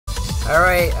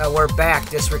Alright, we're back.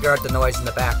 Disregard the noise in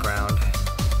the background.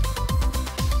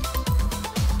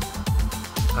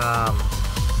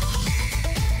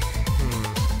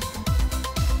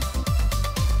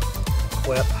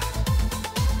 Equip.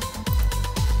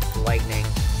 Lightning.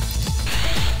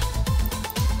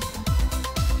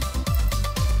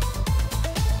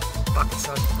 Fuck, it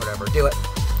sucks. Whatever, do it.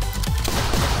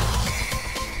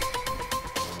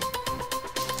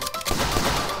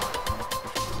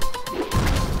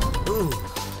 Ooh.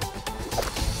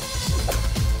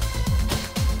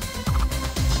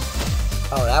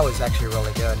 Oh, that was actually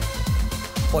really good.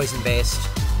 Poison based.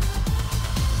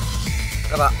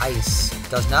 What about ice?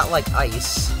 Does not like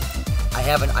ice. I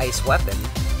have an ice weapon.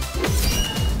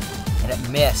 And it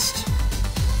missed.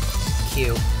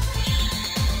 Cute.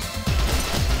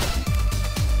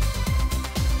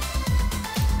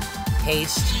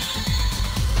 Haste.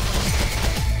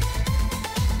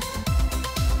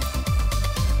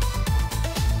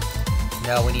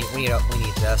 No, we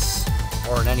need this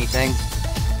more than anything.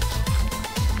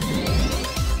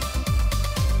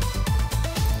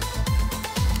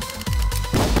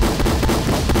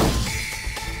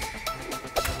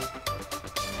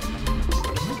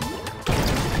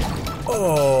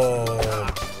 Oh,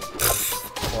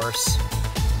 of course.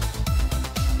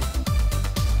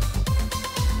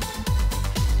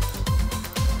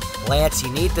 Lance, you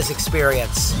need this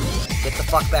experience. Get the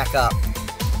fuck back up.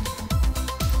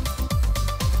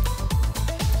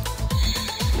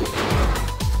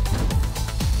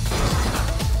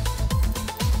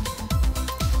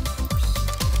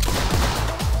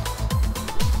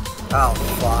 Oh,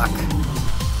 fuck.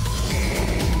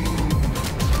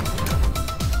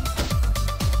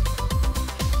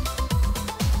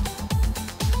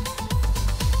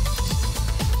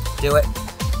 Do it.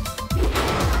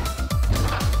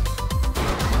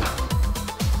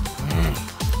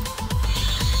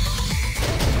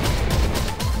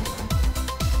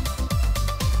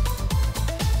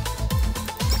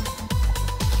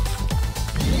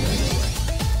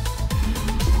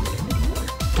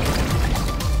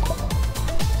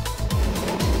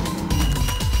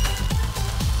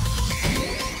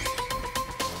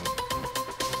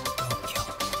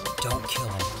 Don't kill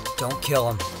him. Don't kill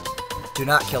him. Do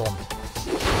not kill him.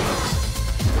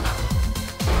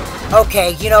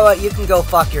 Okay, you know what? You can go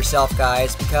fuck yourself,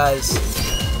 guys, because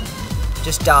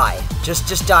just die.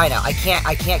 Just die now. I can't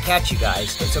catch you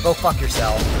guys. So go fuck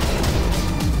yourself.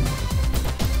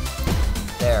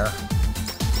 There.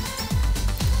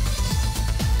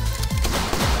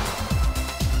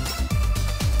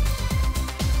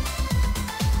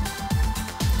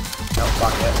 No,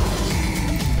 fuck it.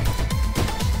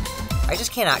 I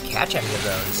just cannot catch any of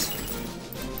those.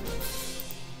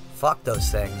 Fuck those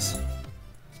things.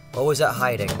 What was that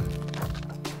hiding?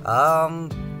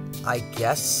 I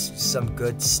guess some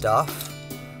good stuff.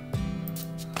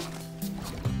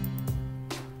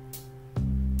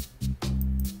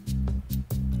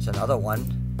 There's another one.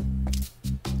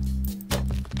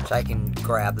 So I can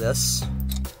grab this.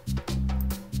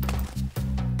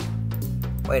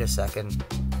 Wait a second.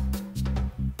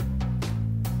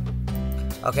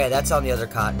 Okay, that's on the other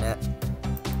continent.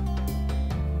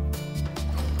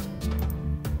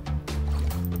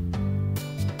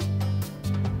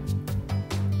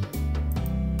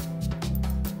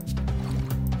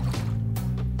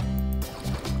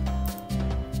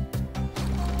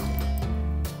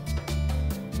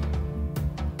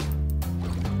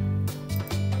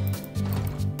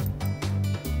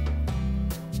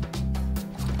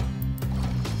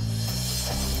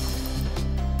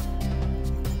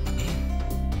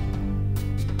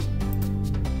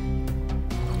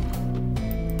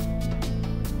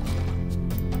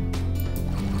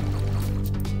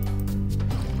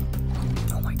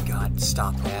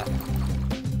 Stop that.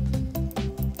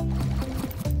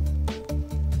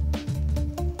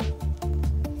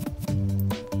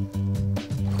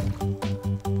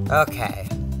 Okay.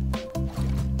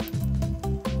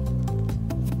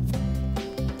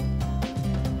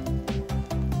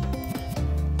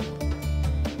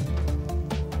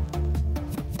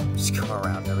 Just go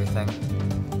around everything.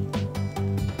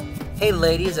 Hey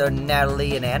ladies, or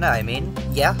Natalie and Anna, I mean.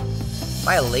 Yeah? Am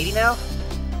I a lady now?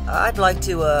 I'd like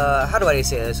to, how do I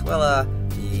say this? Well,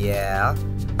 yeah.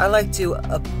 I'd like to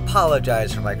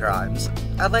apologize for my crimes.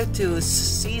 I'd like to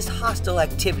cease hostile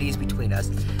activities between us.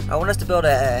 I want us to build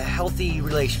a healthy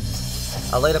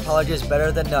relations. A late apology is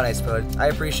better than none, I suppose. I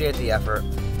appreciate the effort.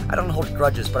 I don't hold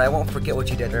grudges, but I won't forget what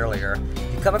you did earlier.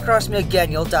 If you come across me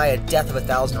again, you'll die a death of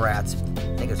 1,000 rats.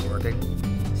 I think it's working.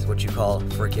 This is what you call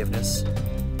forgiveness.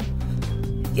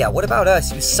 Yeah, what about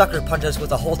us? You sucker punched us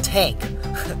with a whole tank.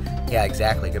 Yeah,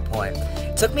 exactly. Good point.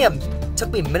 It took me a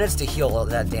Took me minutes to heal all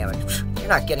that damage. You're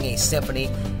not getting any Symphony.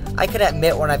 I can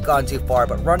admit when I've gone too far,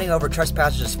 but running over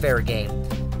trespassers is fair game.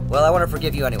 Well, I want to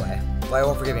forgive you anyway. Well, I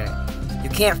won't forgive you anyway. You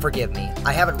can't forgive me.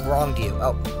 I haven't wronged you.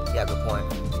 Oh, yeah, good point.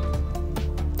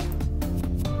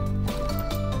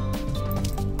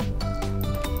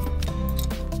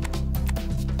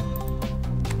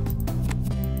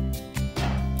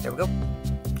 There we go.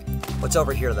 What's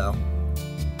over here, though?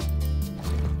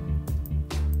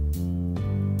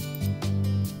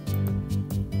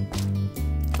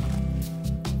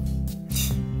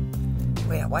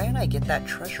 Wait, why didn't I get that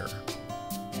treasure?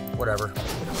 Whatever.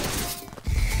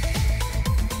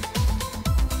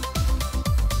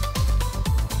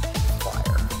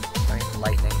 Fire. I mean,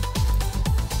 lightning.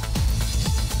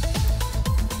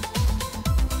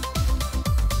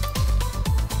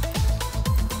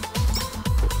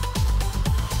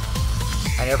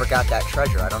 I never got that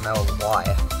treasure. I don't know why.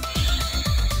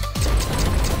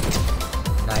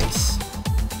 Nice.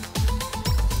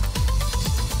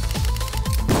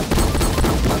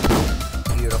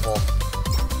 Beautiful.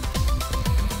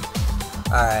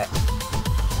 Alright.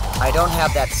 I don't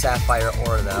have that sapphire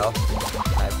ore, though.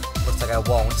 Looks like I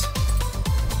won't.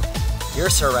 You're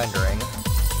surrendering.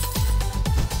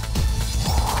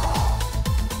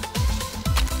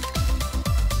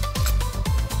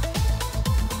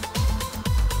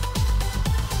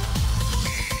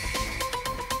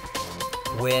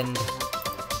 Wind.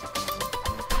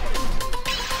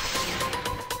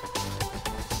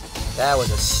 That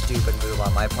was a stupid move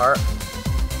on my part.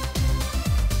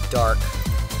 Dark.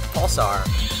 Pulsar.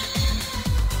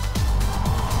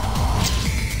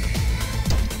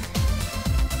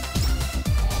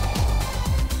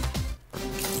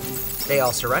 They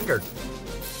all surrendered.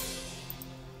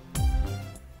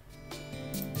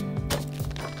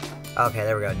 Okay,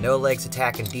 there we go. No legs,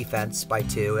 attack, and defense by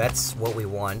 2. That's what we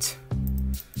want.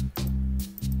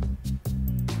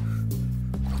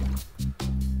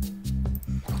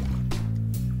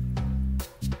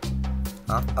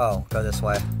 Huh? Oh, go this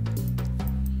way.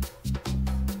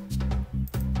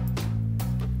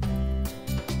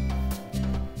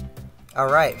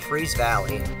 Alright, Freeze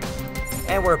Valley.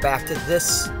 And we're back to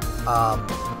this,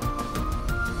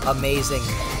 amazing...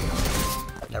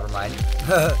 Never mind.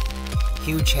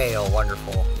 Huge hail,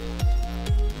 wonderful.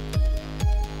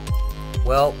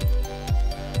 Well,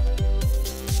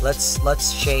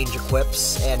 let's change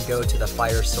equips and go to the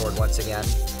Fire Sword once again.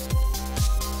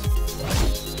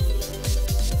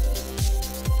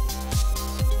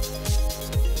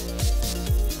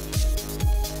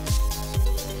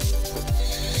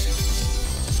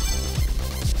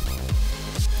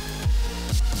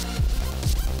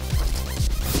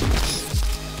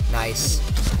 Nice.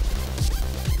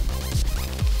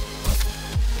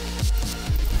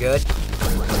 Good.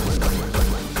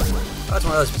 Oh, it's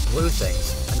one of those blue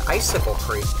things. An icicle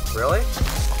creep. Really?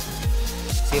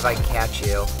 See if I can catch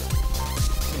you.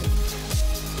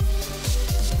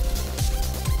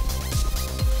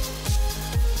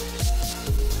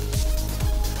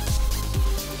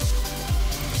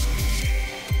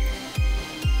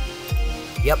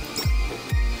 Yep.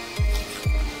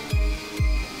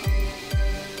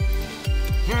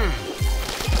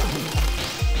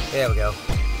 There we go.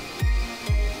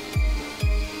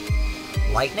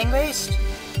 Lightning based?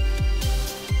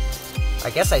 I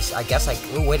guess I.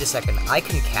 Ooh, wait a second. I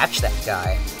can catch that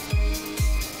guy.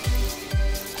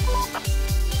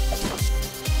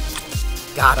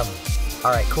 Got him.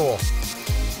 Alright, cool.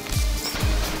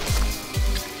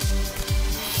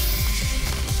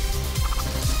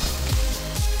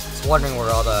 I was wondering where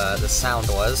all the sound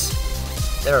was.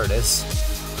 There it is.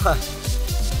 Huh.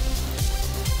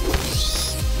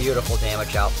 Beautiful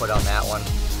damage output on that one.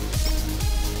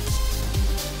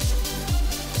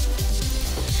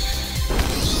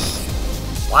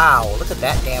 Wow, look at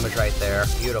that damage right there.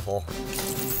 Beautiful.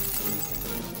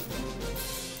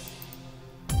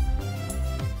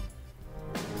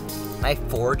 Can I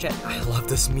forge it? I love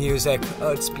this music.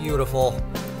 Oh, it's beautiful.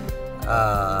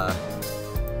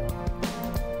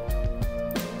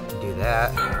 Do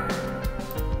that.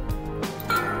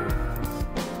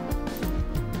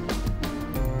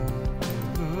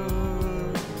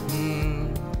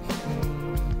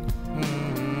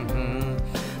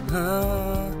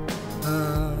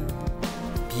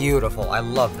 Beautiful. I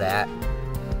love that.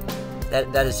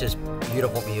 That is just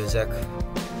beautiful music.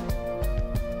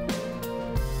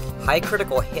 High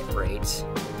critical hit rate.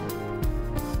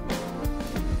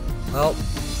 Well,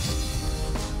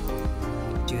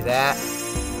 do that.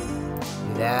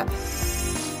 Do that.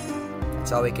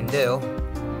 That's all we can do.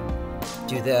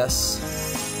 Do this.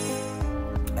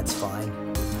 That's fine.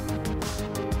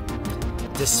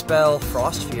 Dispel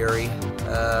Frost Fury.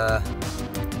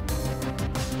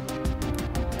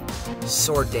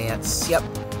 Sword Dance. Yep.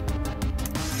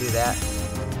 Do that.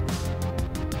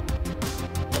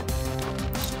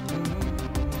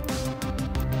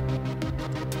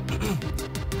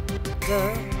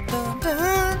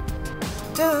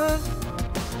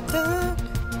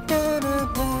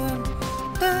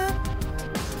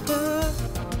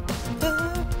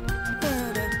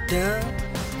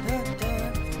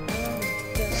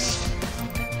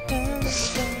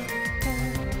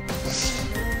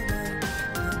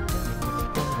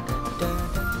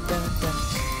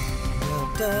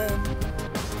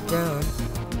 Dun,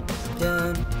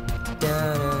 dun,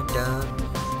 dun, dun,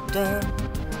 dun,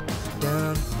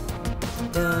 dun,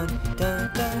 dun,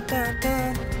 dun,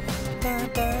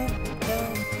 dun,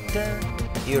 dun, dun.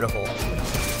 Beautiful.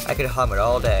 I could hum it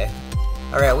all day.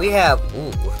 Alright, we have...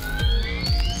 Ooh.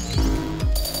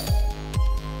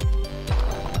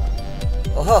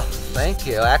 Oh, thank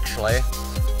you, actually.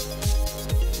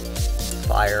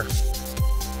 Fire.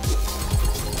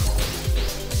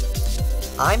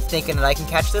 I'm thinking that I can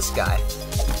catch this guy.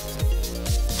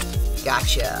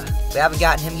 Gotcha. We haven't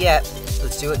gotten him yet.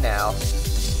 Let's do it now.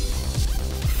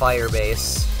 Fire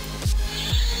base.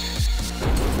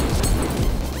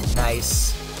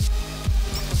 Nice.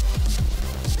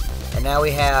 And now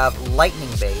we have lightning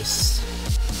base.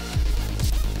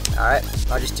 Alright,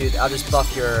 I'll just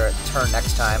buff your turn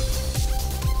next time.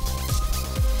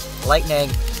 Lightning.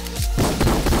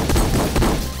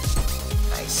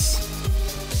 Nice.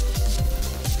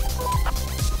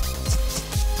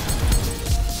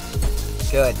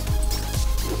 Good.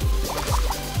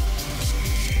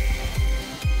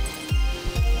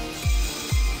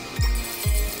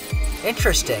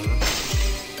 Interesting.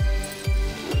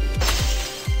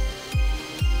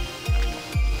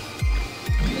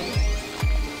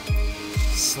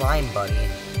 Slime Bunny.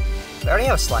 We already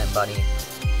have a Slime Bunny.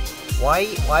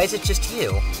 Why is it just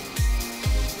you?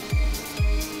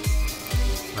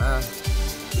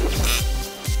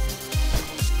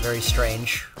 Very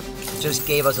strange. It just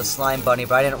gave us a Slime Bunny,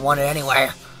 but I didn't want it anyway.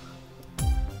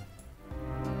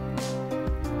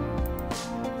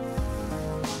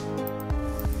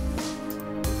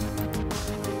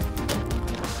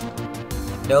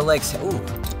 No legs. Ooh,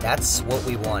 that's what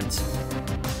we want.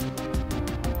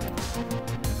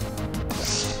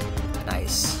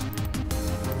 Nice.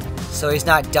 So he's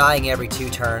not dying every 2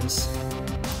 turns.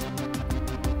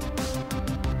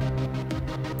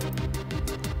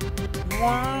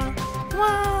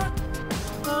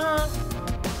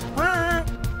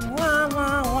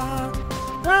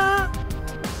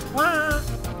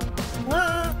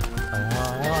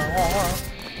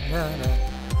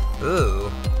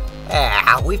 Ooh.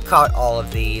 Ah, we've caught all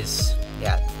of these.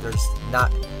 Yeah, there's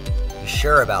not... You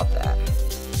sure about that?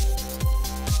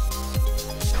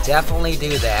 Definitely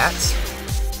do that.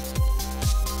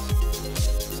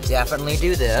 Definitely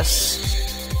do this.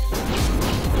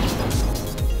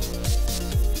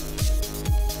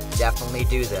 Definitely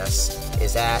do this.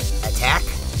 Is that attack?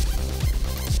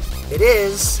 It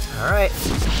is. Alright.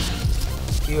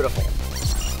 Beautiful.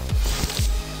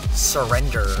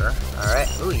 Surrender. Alright.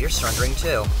 Ooh, you're surrendering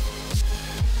too.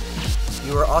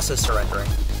 You are also surrendering.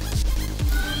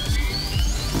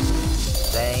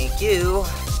 Thank you.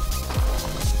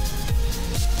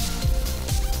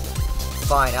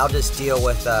 Fine, I'll just deal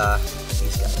with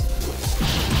these guys.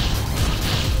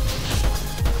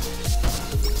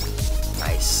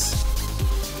 Nice.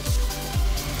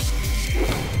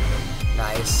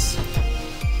 Nice.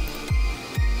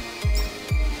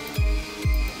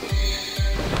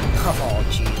 Oh,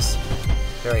 jeez.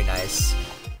 Very nice.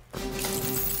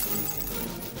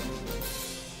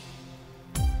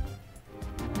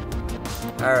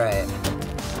 Alright.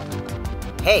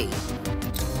 Hey!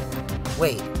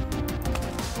 Wait.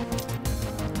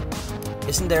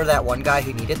 Isn't there that one guy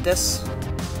who needed this?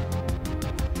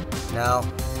 No,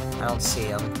 I don't see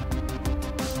him.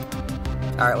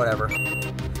 Alright, whatever.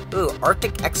 Ooh,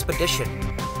 Arctic Expedition.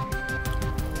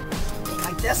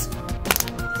 Like this?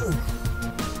 Ooh.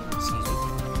 Excuse me.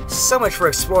 So much for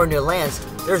exploring new lands.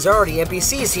 There's already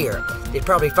NPCs here. They've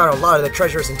probably found a lot of the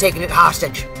treasures and taken it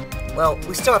hostage. Well,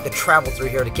 we still have to travel through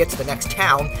here to get to the next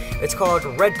town. It's called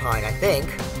Red Pine, I think.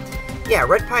 Yeah,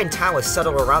 Red Pine Town was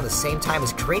settled around the same time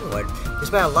as Greenwood. There's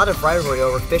been a lot of rivalry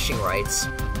over fishing rights.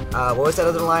 What was that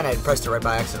other line? I pressed it right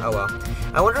by accident. Oh well.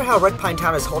 I wonder how Red Pine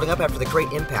Town is holding up after the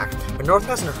Great Impact, but North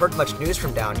hasn't heard much news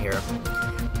from down here.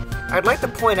 I'd like to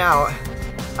point out...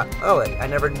 oh, I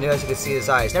never knew I could see his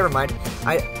eyes. Never mind.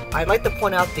 I'd like to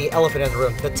point out the elephant in the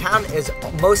room. The town has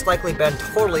most likely been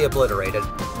totally obliterated.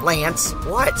 Lance,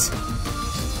 what?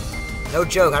 No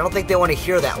joke, I don't think they want to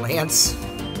hear that, Lance.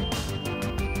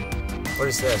 What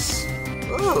is this?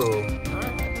 Ooh.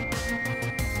 Alright.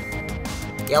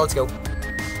 Yeah, let's go.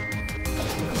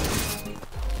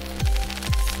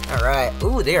 Alright.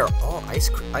 Ooh, they are all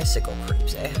icicle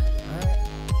creeps, eh? Alright.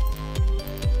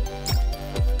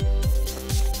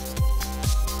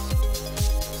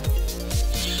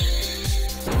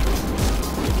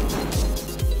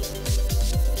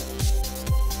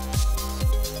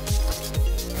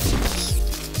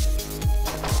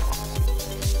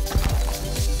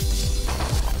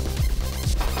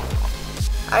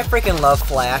 I freaking love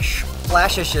Flash.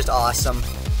 Flash is just awesome.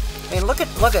 I mean, look at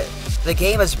the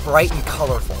game is bright and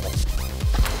colorful.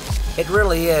 It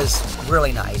really is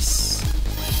really nice.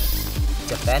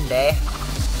 Defend, eh?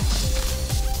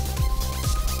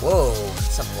 Whoa,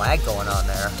 some lag going on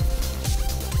there.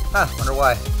 Huh, wonder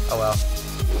why. Oh well.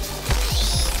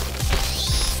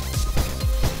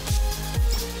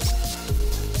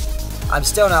 I'm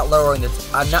still not lowering the.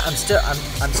 I'm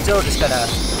still just gonna.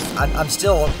 I'm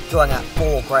still going at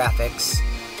full graphics.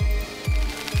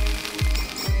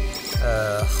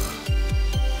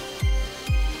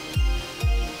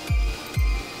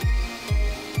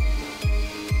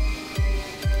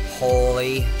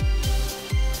 Holy.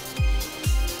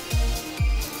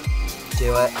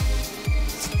 Do it.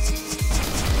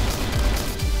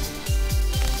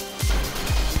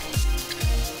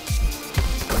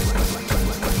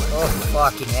 Oh,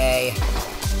 fucking A.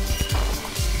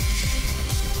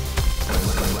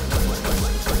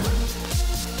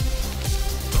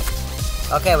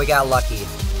 Okay, we got lucky.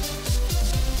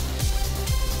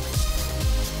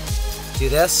 Do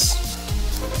this.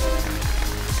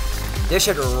 This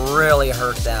should really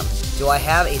hurt them. Do I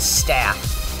have a staff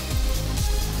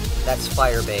that's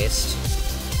fire-based?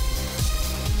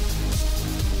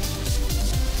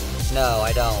 No,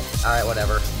 I don't. Alright,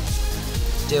 whatever.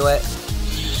 Do it.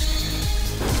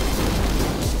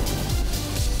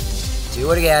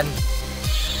 Do it again.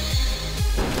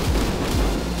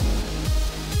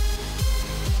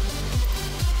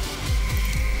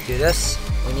 Do this.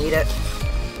 We need it.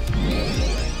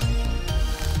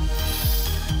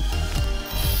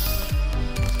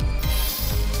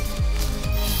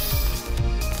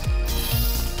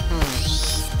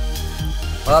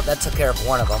 Well, that took care of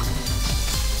one of them.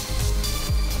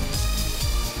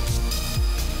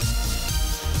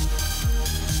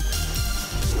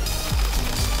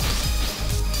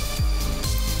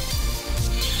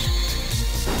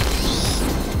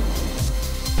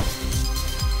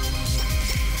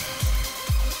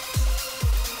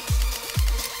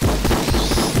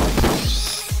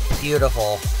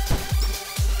 Beautiful.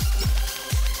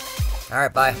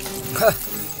 Alright, bye.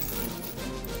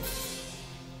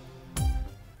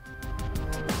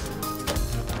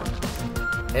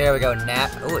 There we go,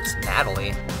 Oh, it's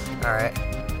Natalie. Alright.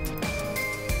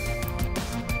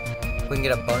 We can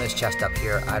get a bonus chest up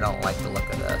here. I don't like the look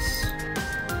of this.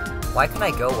 Why can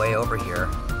I go way over here?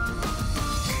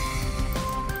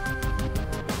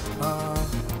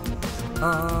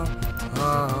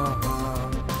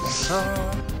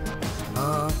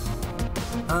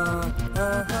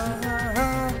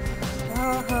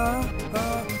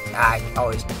 I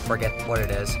always forget what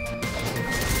it is.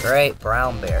 Great,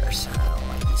 brown bears. I don't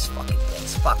like these fucking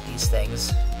things. Fuck these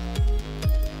things.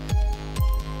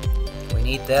 We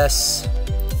need this.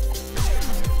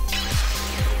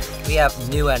 We have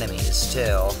new enemies,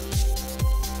 too.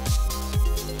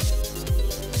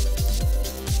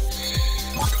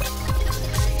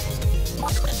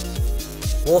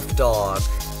 Wolf dog.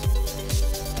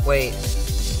 Wait.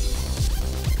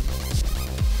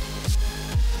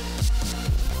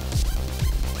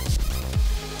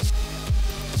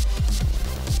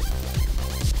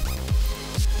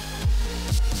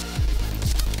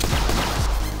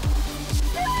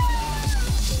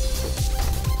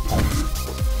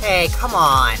 Hey, come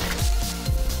on.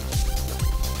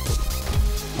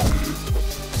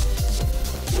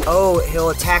 Oh, he'll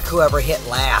attack whoever hit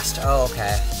last. Oh,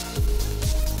 okay.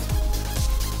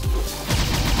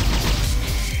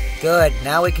 Good,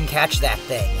 now we can catch that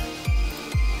thing.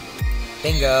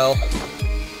 Bingo.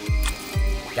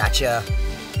 Gotcha.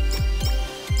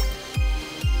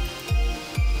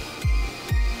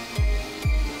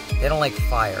 They don't like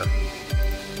fire.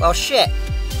 Well, shit.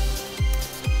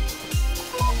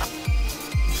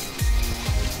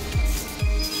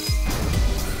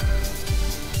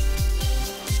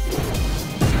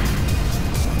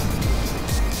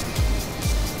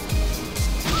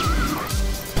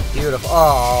 Beautiful.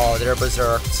 Oh, they're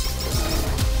berserked.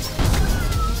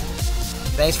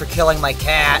 Thanks for killing my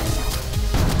cat.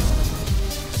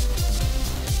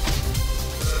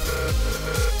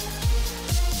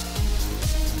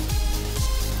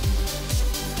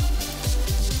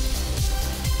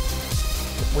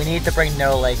 We need to bring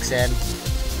No Legs in.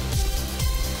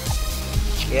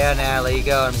 Yeah, Natalie, you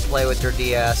go and play with your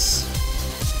DS.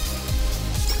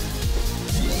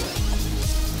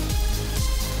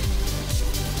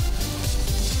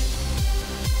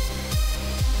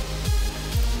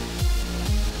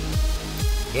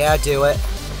 Yeah, do it.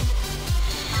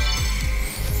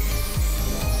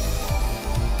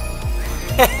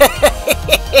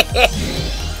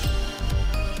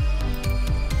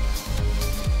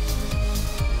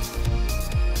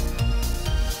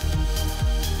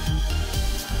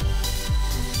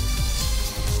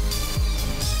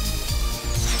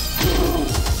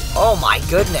 Oh my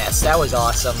goodness, that was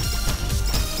awesome.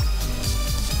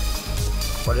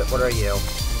 What are you?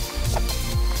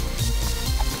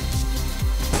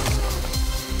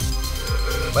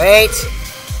 Wait!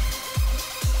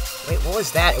 Wait, what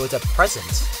was that? It was a present.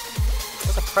 What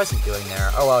was a present doing there?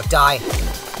 Oh, well, die.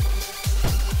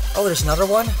 Oh, there's another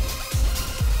one?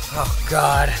 Oh,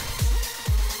 God.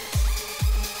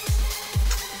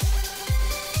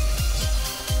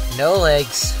 No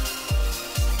legs.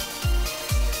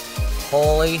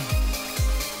 Holy.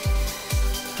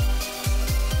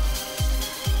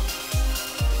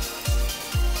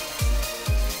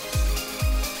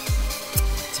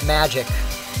 It's magic.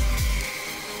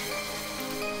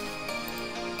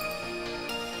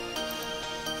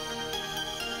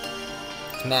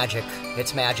 It's magic.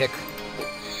 It's magic.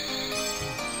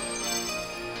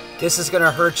 This is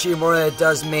gonna hurt you more than it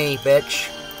does me, bitch.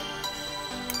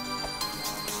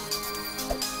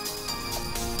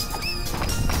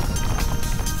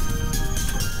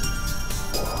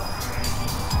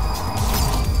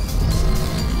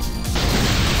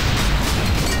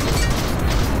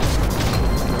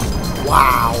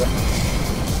 Wow.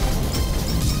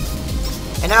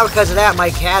 And now because of that, my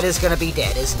cat is gonna be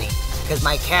dead, isn't he? Because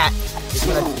my cat is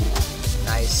gonna...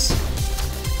 Nice.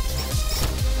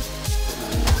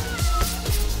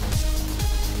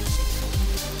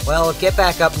 Well, get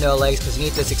back up, No Legs, because you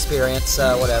need this experience,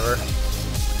 whatever.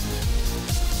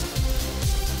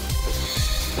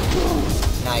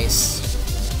 Nice.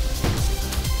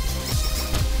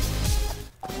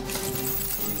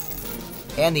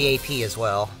 And the AP as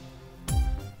well.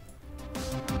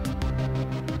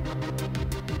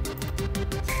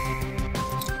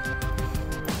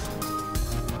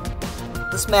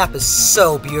 This map is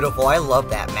so beautiful. I love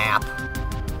that map.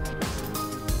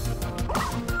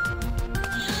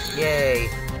 Yay.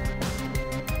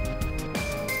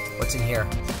 What's in here?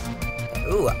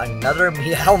 Ooh, another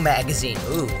Meow magazine.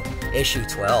 Ooh, issue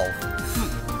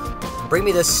 12. Bring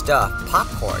me this stuff.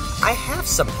 Popcorn. I have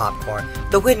some popcorn.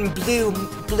 The wind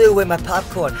blew in my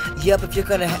popcorn. Yup, if you're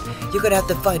gonna have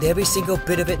to find every single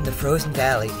bit of it in the Frozen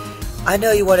Valley. I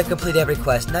know you want to complete every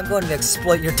quest, and I'm going to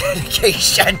exploit your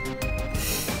dedication.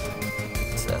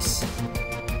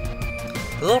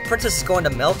 The little princess is going to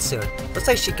melt soon. Looks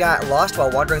like she got lost while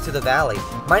wandering through the valley.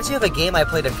 Reminds me of a game I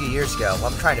played a few years ago.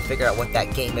 I'm trying to figure out what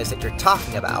that game is that you're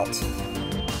talking about.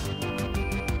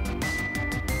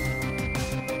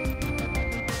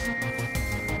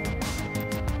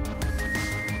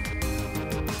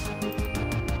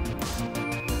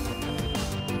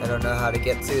 I don't know how to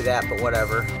get through that, but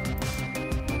whatever.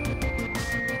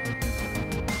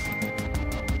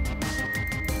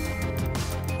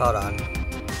 Hold on.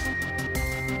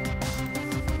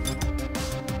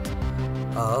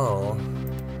 Oh.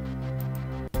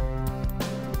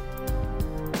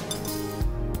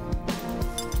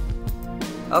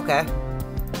 Okay.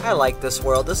 I like this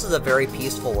world. This is a very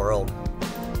peaceful world.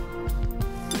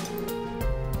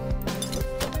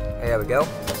 There we go.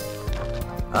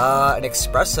 An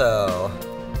espresso.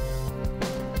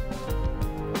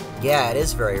 Yeah, it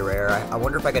is very rare. I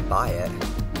wonder if I could buy it.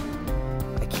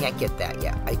 I can't get that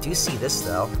yet. I do see this,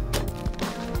 though.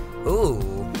 Ooh.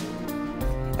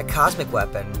 A cosmic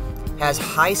weapon. Has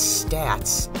high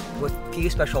stats with few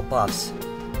special buffs.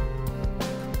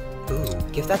 Ooh,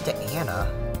 give that to Anna.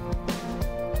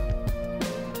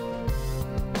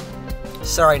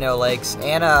 Sorry, No Legs.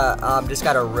 Anna just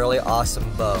got a really awesome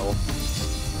bow.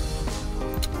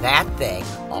 That thing.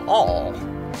 Oh,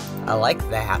 I like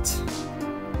that.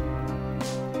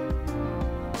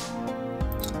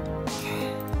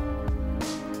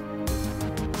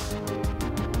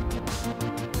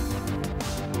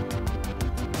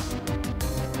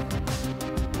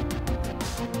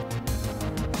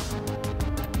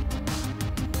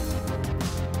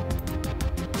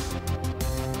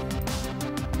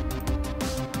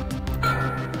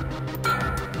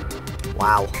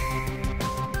 Wow.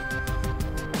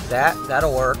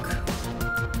 That'll work.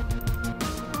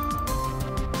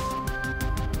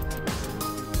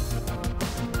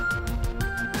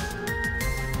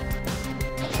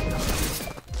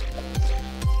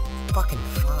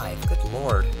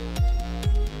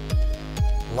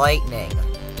 lightning.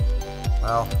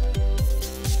 Well,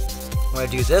 I'm gonna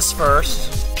do this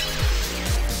first.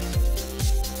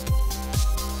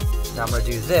 Now I'm gonna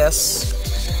do this.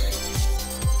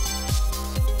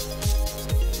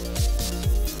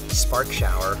 Spark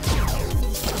shower.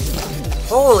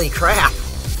 Holy crap!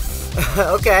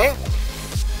 Okay.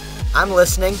 I'm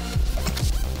listening.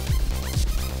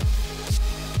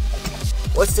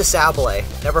 What's the Sablé?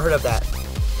 Never heard of that.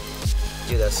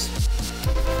 Do this.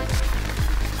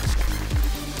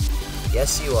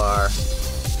 Yes, you are.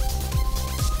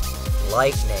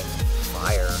 Lightning.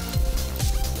 Fire.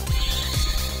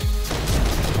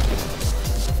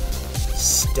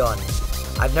 Stun.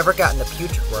 I've never gotten the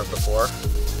Putrid Worm before.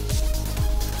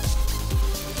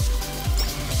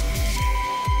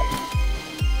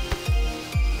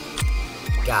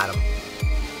 Got him.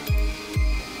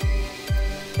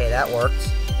 Okay, that worked.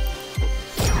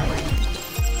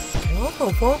 What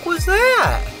the fuck was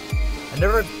that? I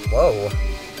never... Whoa.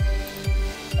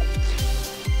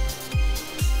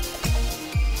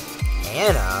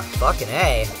 Anna. Fucking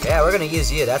A. Yeah, we're gonna use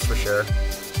you, that's for sure.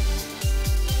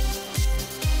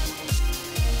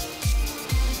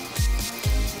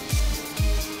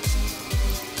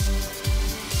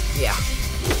 Yeah.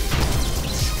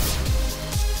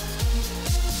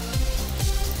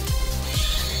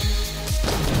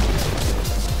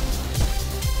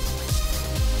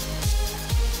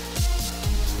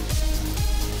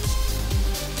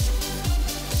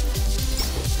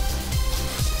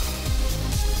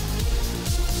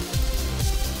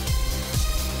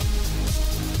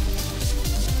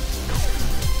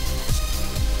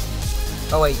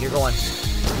 Oh wait, you're going.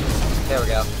 There we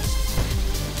go.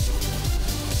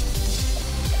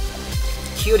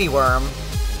 Cutie Worm.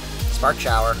 Spark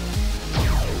Shower.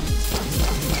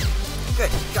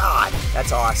 Good God,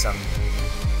 that's awesome.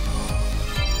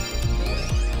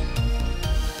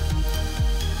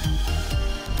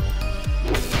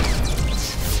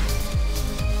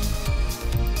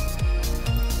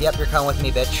 Yep, you're coming with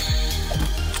me, bitch.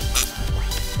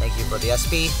 Thank you for the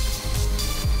SP.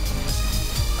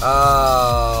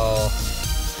 Oh.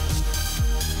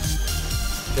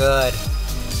 Good.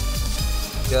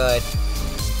 Good.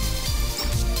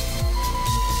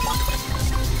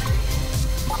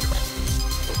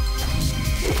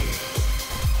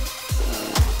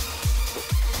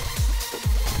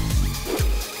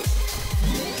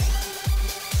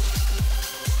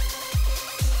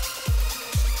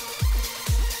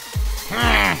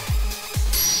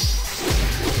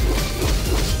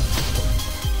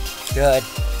 Good.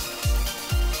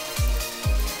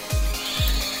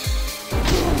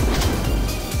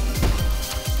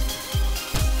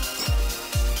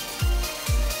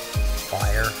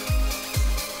 Fire.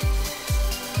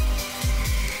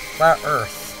 What about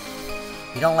Earth?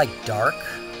 You don't like dark?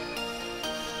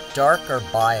 Dark or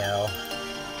bio?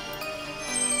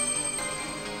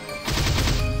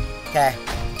 Okay.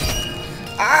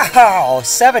 Ow!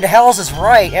 7 hells is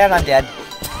right, and I'm dead.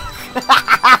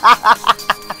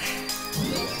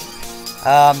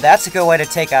 That's a good way to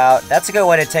take out. That's a good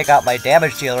way to take out my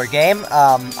damage dealer game.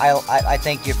 I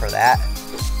thank you for that.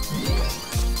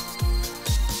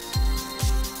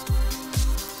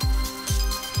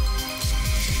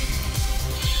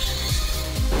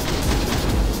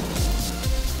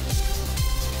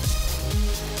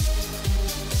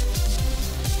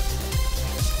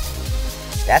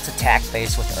 That's attack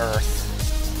base with Earth.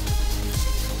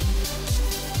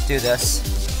 Let's do this.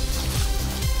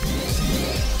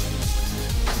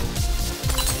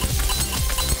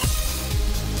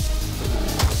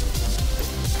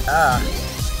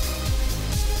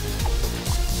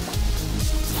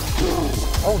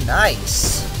 Oh,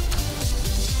 nice.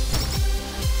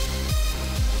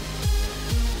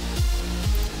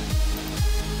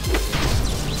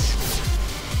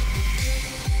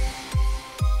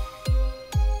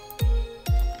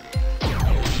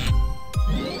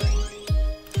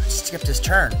 Skipped his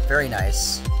turn. Very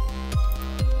nice.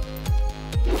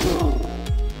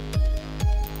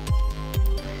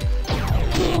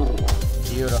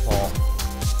 Beautiful.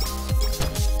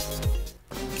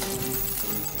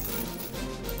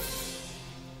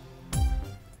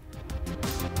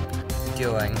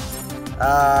 Doing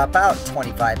about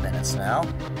 25 minutes now.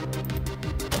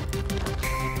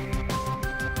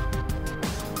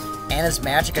 Anna's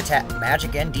magic attack,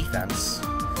 magic and defense.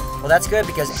 Well, that's good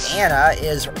because Anna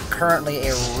is currently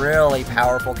a really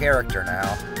powerful character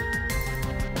now.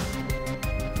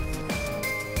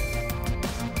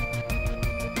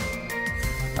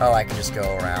 Oh, I can just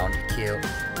go around. Cute.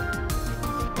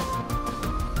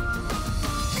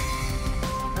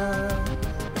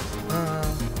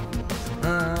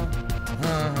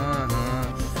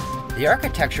 The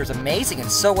architecture is amazing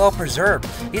and so well preserved.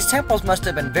 These temples must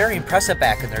have been very impressive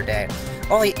back in their day.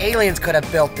 Only aliens could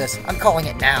have built this. I'm calling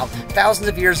it now. Thousands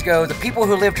of years ago, the people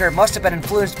who lived here must have been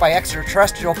influenced by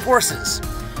extraterrestrial forces.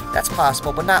 That's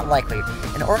possible, but not likely.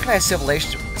 An organized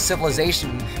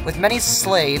civilization with many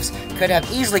slaves could have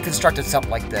easily constructed something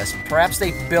like this. Perhaps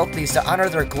they built these to honor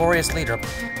their glorious leader,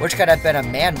 which could have been a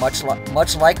man much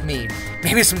like me.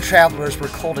 Maybe some travelers were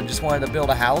cold and just wanted to build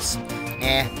a house.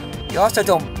 You also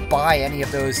don't buy any of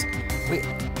those.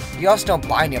 You also don't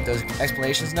buy any of those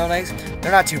explanations, no nice?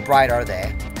 They're not too bright, are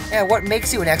they? Yeah, what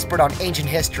makes you an expert on ancient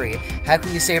history? How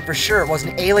can you say for sure it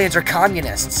wasn't aliens or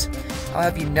communists? I'll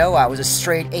have you know I was a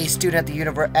straight A student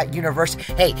at university.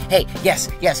 Hey, yes,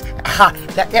 aha,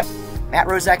 yep. Matt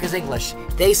Rozak is English.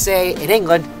 They say in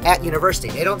England at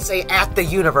university. They don't say at the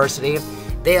university.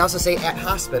 They also say at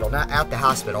hospital, not at the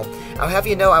hospital. I'll have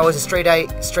you know I was a straight A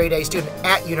student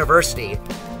at university.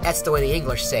 That's the way the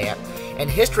English say it. And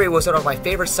history was one of my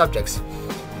favorite subjects.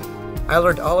 I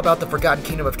learned all about the Forgotten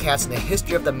Kingdom of Cats and the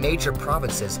history of the major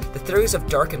provinces, the theories of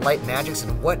dark and light magics,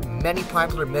 and what many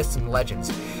popular myths and legends.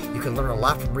 You can learn a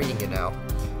lot from reading, you know.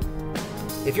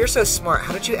 If you're so smart,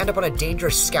 how did you end up on a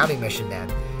dangerous scouting mission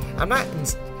then? Not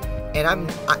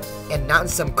in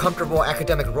some comfortable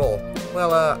academic role.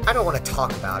 Well, I don't want to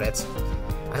talk about it.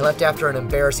 I left after an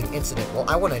embarrassing incident. Well,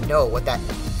 I want to know what that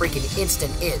freaking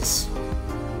incident is.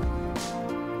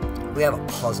 We have a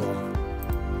puzzle.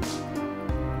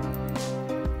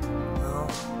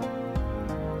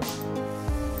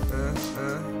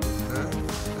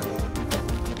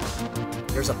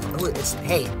 There's a.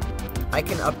 Hey, I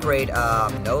can upgrade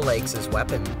No Legs'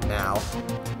 weapon now,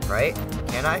 right?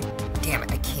 Can I? Damn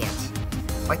it, I can't.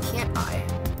 Why can't I?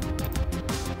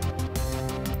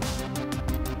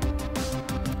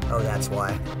 Oh, that's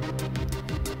why.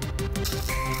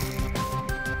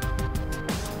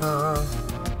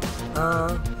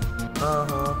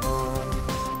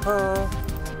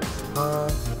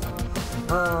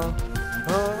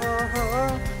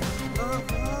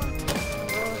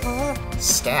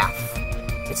 Staff.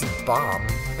 It's a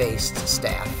bomb-based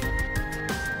staff.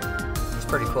 It's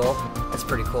pretty cool. That's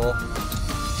pretty cool.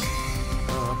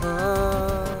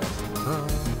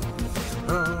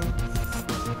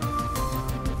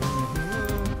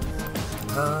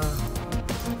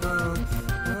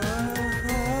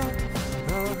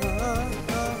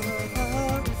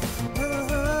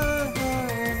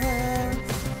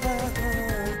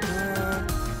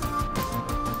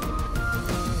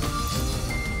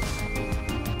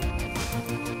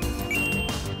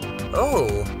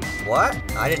 Oh, what?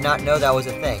 I did not know that was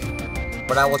a thing.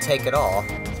 But I will take it all.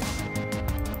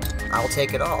 I will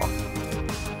take it all.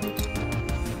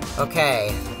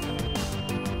 Okay.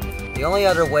 The only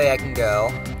other way I can go...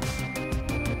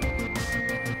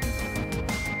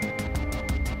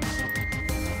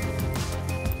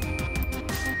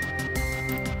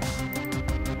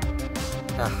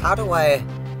 Now, how do I...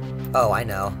 Oh, I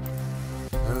know.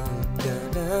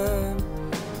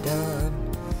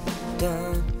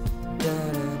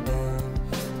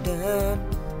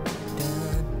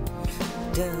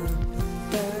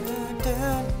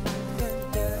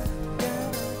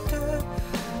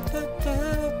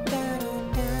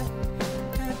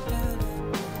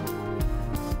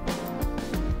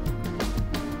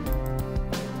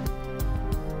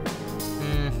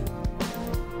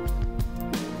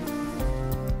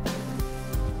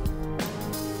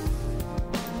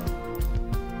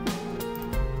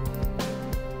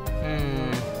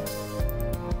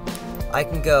 I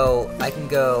can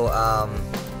go,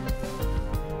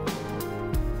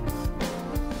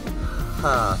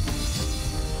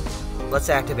 Let's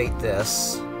activate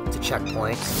this to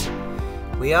checkpoint.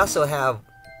 We have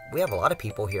a lot of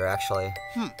people here, actually.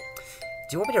 Do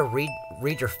you want me to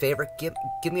read your favorite? Give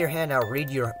me your hand, I'll read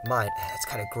your mind. That's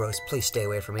kind of gross. Please stay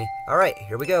away from me. Alright,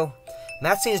 here we go.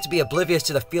 Matt seems to be oblivious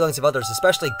to the feelings of others,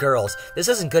 especially girls. This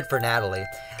isn't good for Natalie.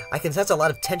 I can sense a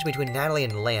lot of tension between Natalie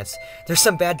and Lance. There's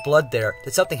some bad blood there.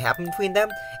 Did something happen between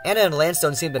them? Anna and Lance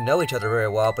don't seem to know each other very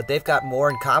well, but they've got more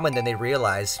in common than they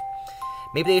realize.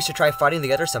 Maybe they should try fighting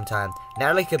together sometime.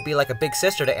 Natalie could be like a big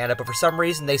sister to Anna, but for some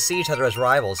reason they see each other as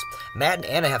rivals. Matt and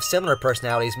Anna have similar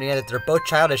personalities, meaning that they're both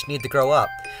childish and need to grow up.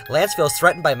 Lance feels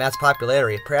threatened by Matt's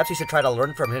popularity. Perhaps you should try to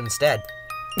learn from him instead.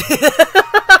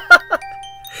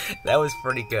 That was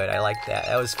pretty good. I like that.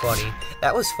 That was funny.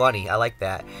 That was funny. I like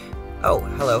that. Oh,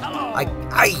 hello.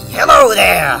 Hello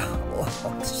there!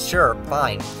 Oh, sure,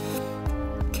 fine.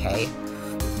 Okay.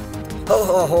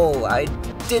 Ho, I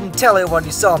didn't tell anyone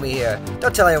you saw me here.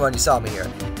 Don't tell anyone you saw me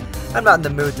here. I'm not in the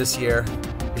mood this year.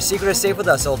 Your secret is safe with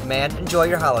us, old man. Enjoy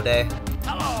your holiday.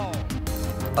 Hello!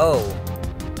 Oh,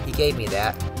 he gave me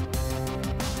that.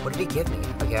 What did he give me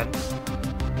again?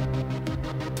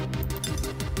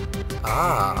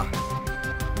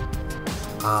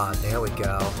 Ah, there we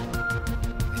go.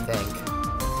 I think.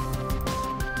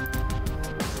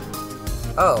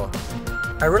 Oh,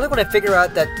 I really want to figure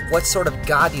out what sort of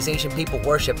god these ancient people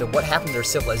worshipped and what happened to their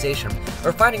civilization.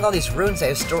 We're finding all these ruins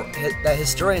that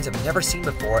historians have never seen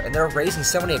before, and they're raising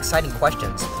so many exciting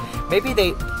questions. Maybe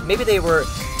they were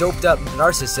doped up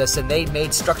narcissists and they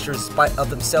made structures of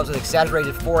themselves with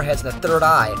exaggerated foreheads and a third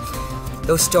eye.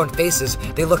 Those stone faces,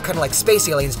 they look kind of like space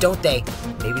aliens, don't they?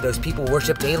 Maybe those people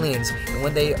worshipped aliens,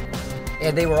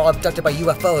 and they were all abducted by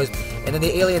UFOs, and then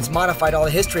the aliens modified all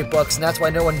the history books, and that's why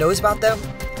no one knows about them?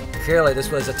 Clearly, this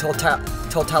was a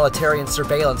totalitarian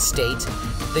surveillance state.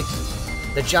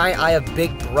 The giant eye of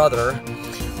Big Brother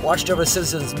watched over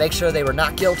citizens to make sure they were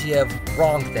not guilty of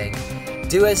wrong thing.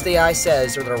 Do as the eye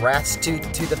says, or the rats to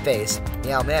the face.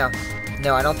 Meow meow.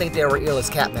 No, I don't think they were ill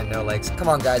as Catman No Legs. Come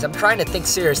on, guys, I'm trying to think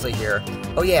seriously here.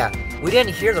 Oh yeah, we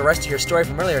didn't hear the rest of your story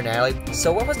from earlier, Natalie.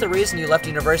 So what was the reason you left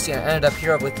university and ended up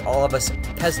here with all of us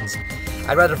peasants?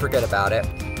 I'd rather forget about it.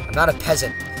 I'm not a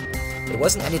peasant. It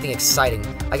wasn't anything exciting.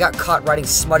 I got caught writing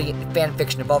smutty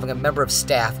fanfiction involving a member of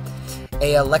staff.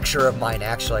 A lecturer of mine,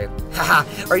 actually. Haha,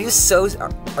 are you serious?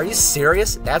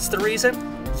 That's the reason?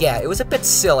 Yeah, it was a bit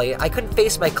silly. I couldn't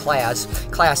face my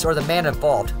class or the man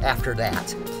involved after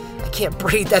that. I can't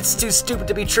breathe, that's too stupid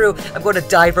to be true. I'm going to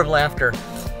die from laughter.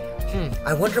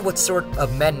 I wonder what sort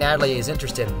of men Natalie is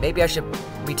interested in. Maybe I should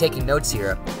be taking notes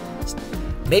here.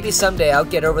 Maybe someday I'll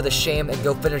get over the shame and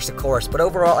go finish the course, but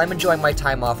overall I'm enjoying my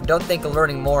time off. Don't think of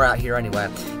learning more out here anyway.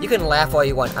 You can laugh all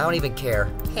you want, I don't even care.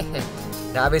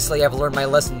 Now obviously I've learned my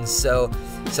lessons, so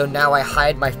now I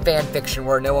hide my fan fiction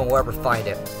where no one will ever find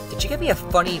it. Did she give me a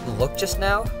funny look just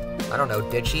now? I don't know,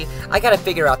 did she? I gotta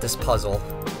figure out this puzzle.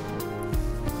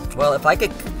 Well, if I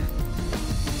could...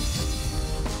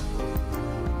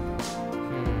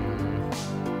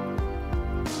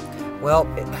 Well,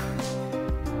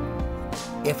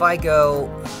 if I go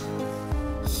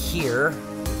here...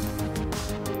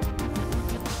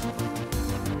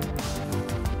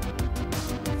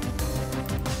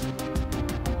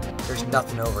 There's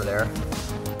nothing over there.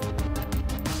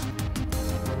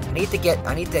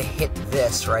 I need to hit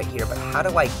this right here, but how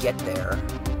do I get there?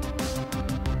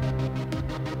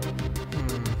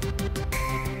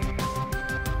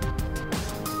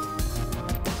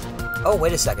 Oh,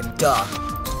 wait a second. Duh.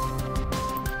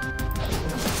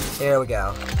 There we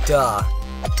go. Duh.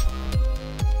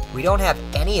 We don't have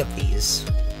any of these.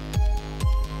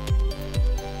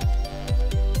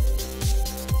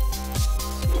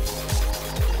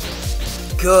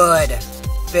 Good.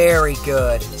 Very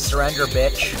good. Surrender,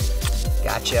 bitch.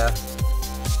 Gotcha.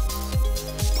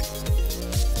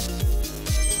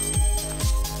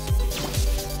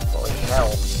 Holy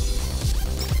hell.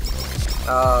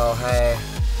 Oh, hey.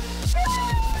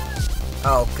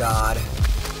 Oh, God.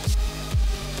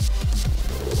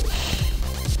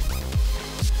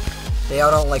 They all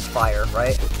don't like fire,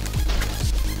 right?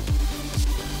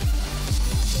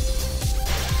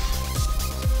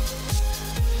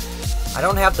 I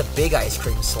don't have the big ice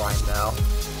cream slime, though.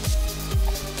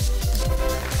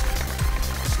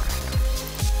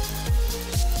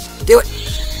 Do it!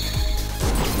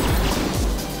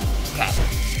 Okay.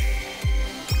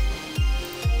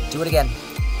 Do it again.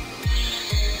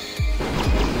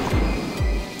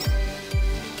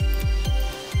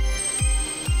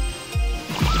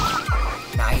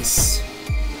 Nice.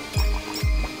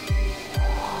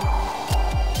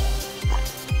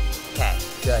 Okay,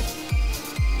 good.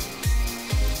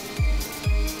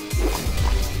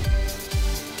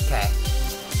 Okay.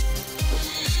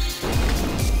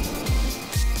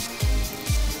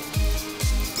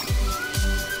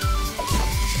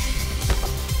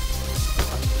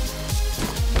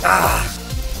 Ah!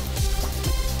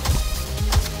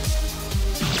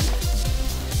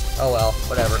 Oh well,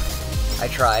 whatever. I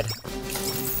tried.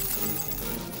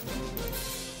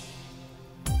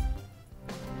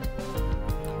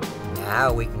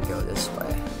 Now we can go this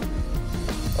way.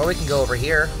 Or we can go over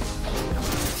here.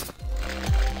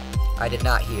 I did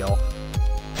not heal.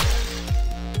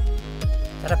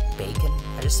 Is that a bacon?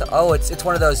 I just saw, oh, it's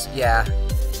one of those, yeah.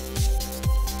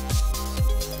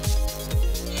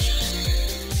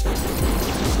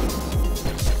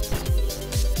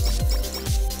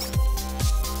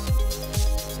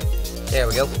 There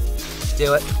we go.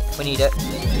 Do it. We need it.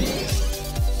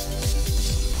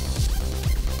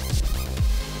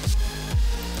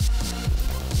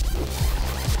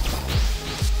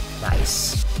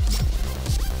 Nice.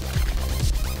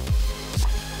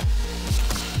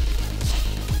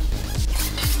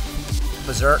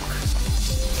 Berserk.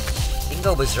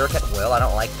 can go berserk at will. I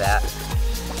don't like that.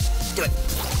 Do it.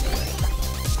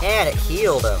 And it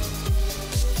healed him.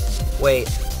 Wait.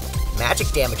 Magic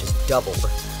damage is doubled.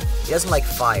 He doesn't like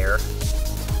fire.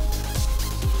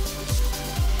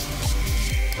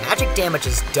 Magic damage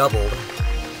is doubled.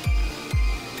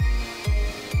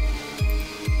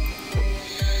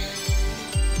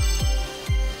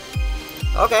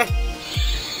 Okay.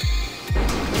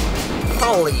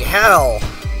 Holy hell!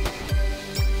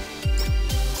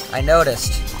 I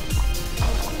noticed.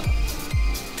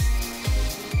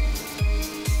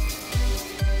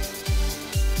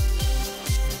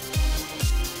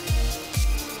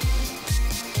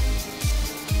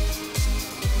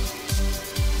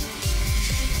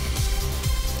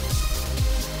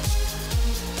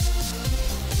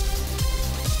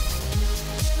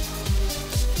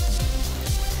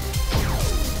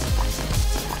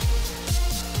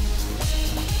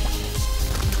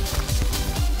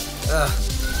 Ugh.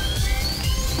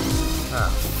 Oh,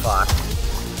 fuck.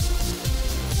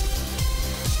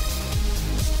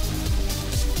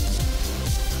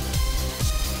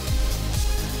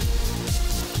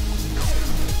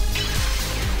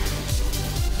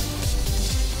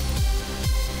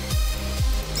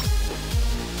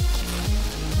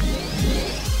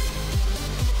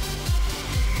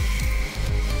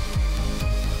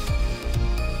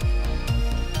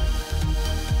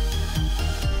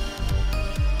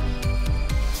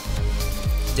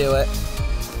 Do it.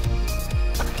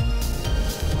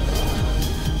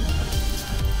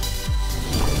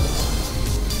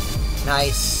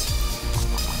 Nice.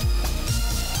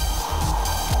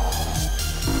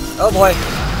 Oh boy.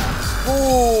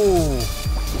 Ooh.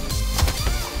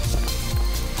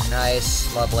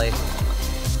 Nice. Lovely.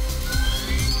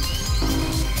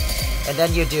 And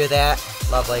then you do that.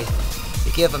 Lovely.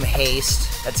 You give him haste.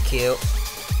 That's cute.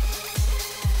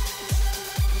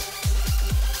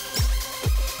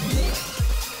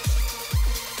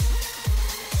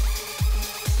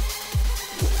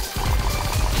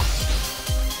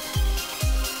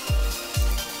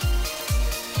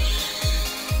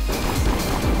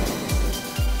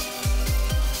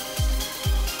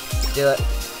 Do it.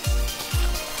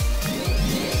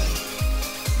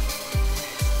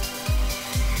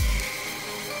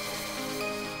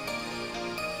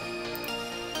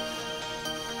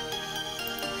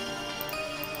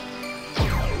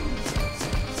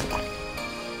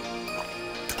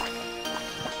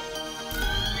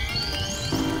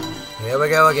 Here we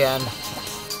go again.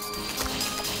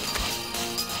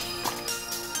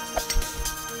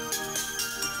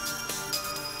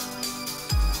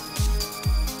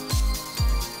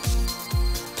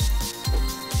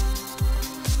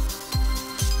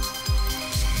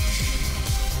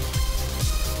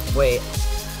 Wait.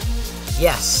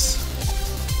 Yes.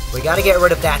 We gotta get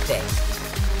rid of that thing.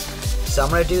 So I'm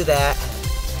gonna do that.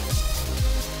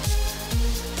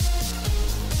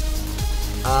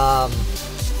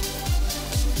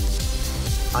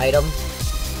 Item.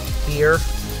 Here.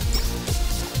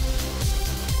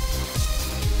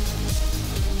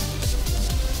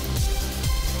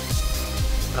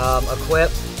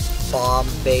 Equip. Bomb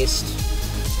based.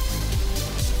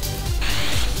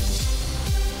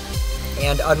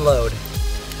 And unload.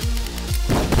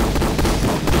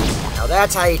 Now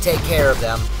that's how you take care of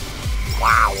them.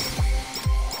 Wow.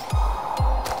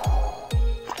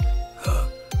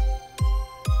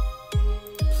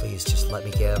 Please, just let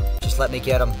me get him. Just let me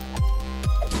get him.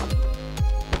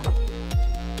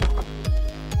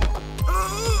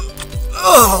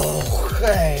 Oh,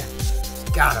 okay.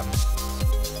 Got him.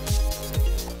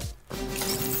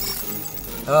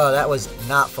 Oh, that was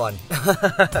not fun.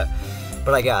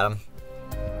 But I got him.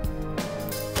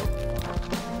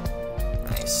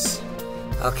 Nice.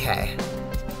 Okay.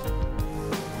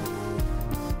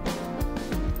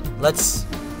 Let's...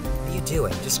 What are you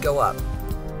doing? Just go up.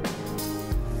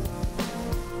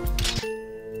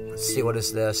 Let's see, what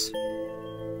is this?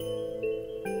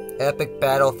 Epic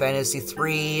Battle Fantasy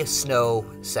 3 Snow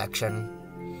section.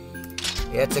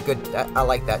 Yeah, it's a good... I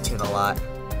like that tune a lot.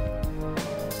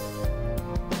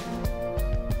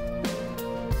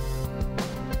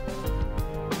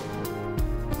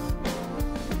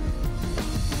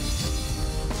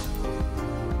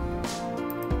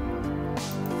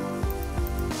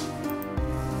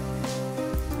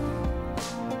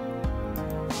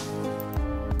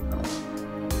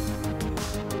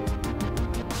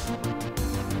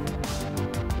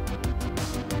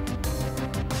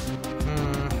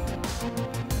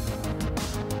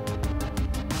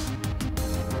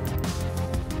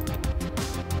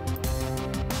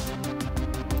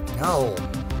 No.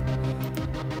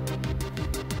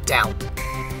 Down.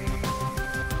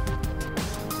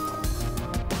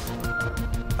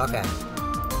 Okay.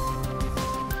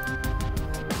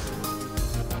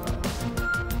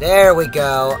 There we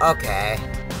go. Okay.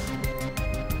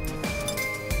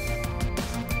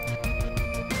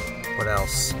 What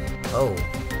else? Oh.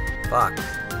 Fuck.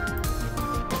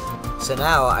 So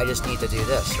now I just need to do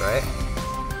this, right?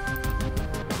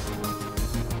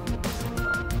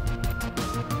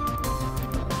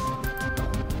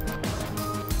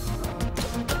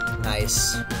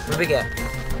 Nice. What do we get?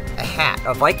 A hat.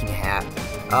 A Viking hat.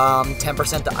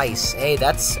 10% to ice. Hey,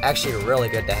 that's actually really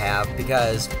good to have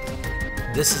because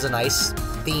this is a nice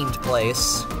themed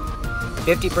place.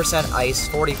 50% ice,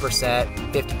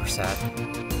 40%, 50%.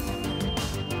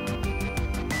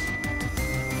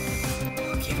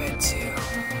 I'll give it to...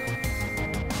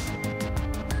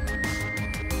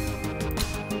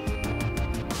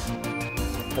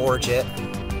 Forge it.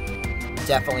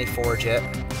 Definitely forge it.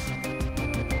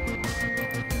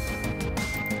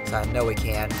 So I know we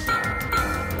can.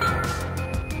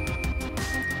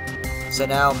 So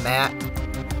now, Matt,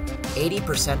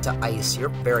 80% to ice. You're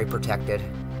very protected.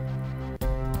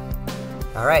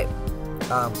 Alright.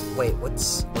 Wait,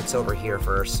 what's over here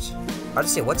first? I'll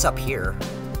just say, what's up here?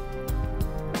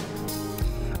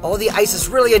 Oh, the ice is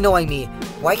really annoying me.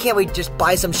 Why can't we just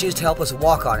buy some shoes to help us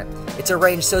walk on it? It's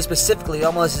arranged so specifically,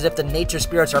 almost as if the nature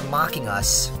spirits are mocking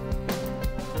us.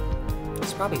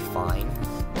 It's probably fine.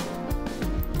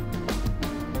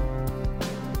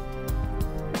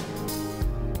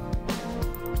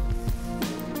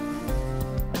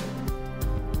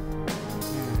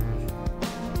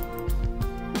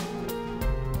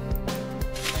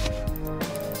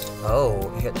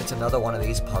 Oh, it's another one of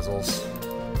these puzzles.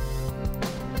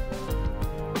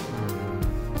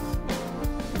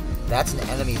 That's an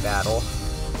enemy battle.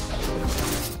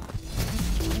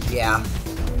 Yeah.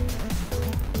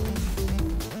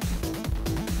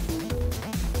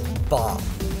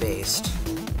 Bomb-based.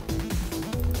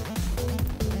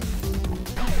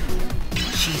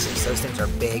 Jesus, those things are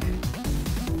big.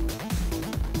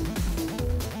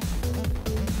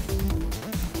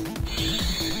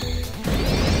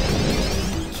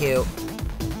 Cute.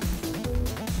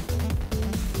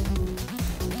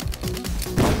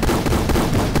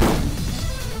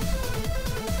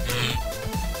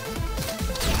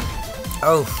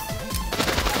 Oh.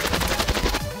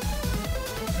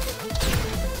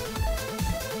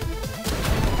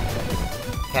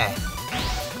 Okay.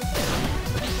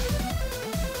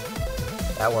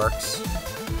 That works.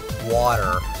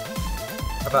 Water.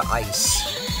 How about ice?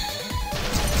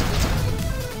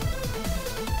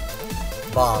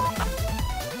 Bomb.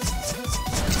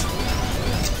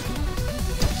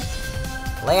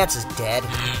 Lance is dead.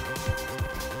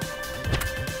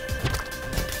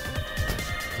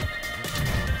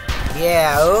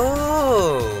 Yeah,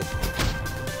 ooh!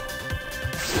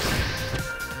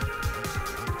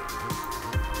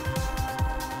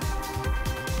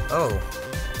 Oh.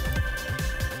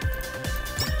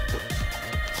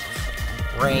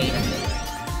 Rain.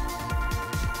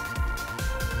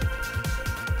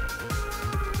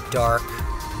 Dark.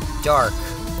 Dark.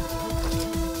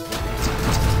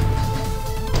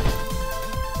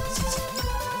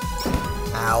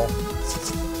 Ow.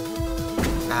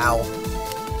 Ow.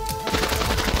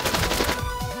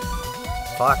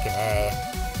 Fucking A.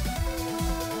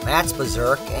 Matt's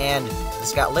berserk, and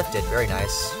this got lifted. Very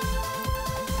nice.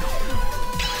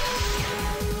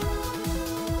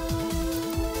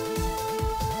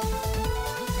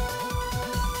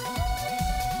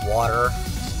 Water.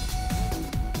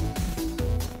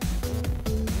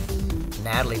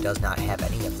 Natalie does not have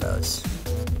any of those.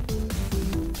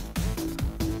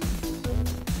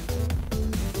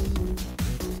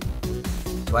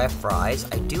 Do I have fries?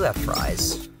 I do have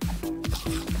fries.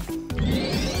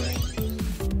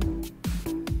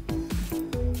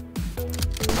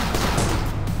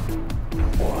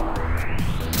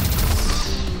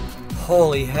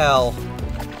 Holy hell.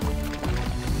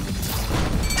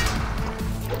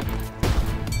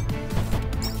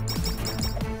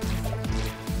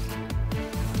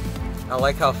 I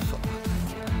like how...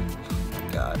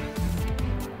 God.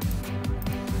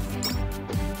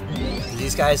 Do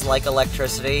these guys like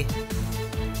electricity?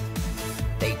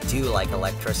 They do like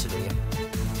electricity.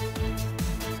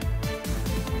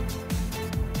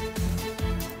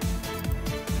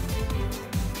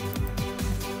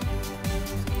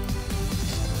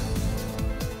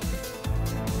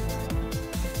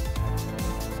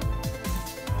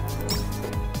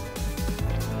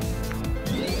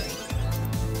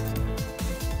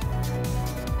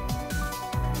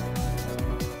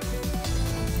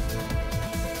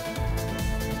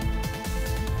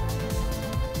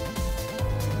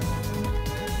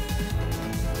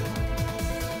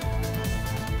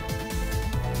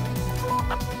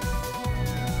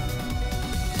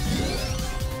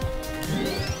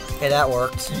 Okay, that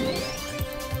worked.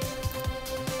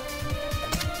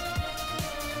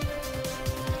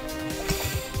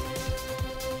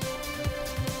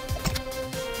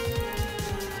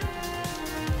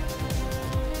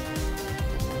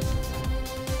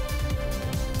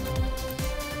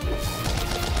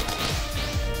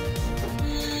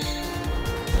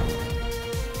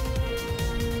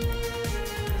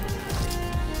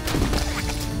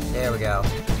 There we go.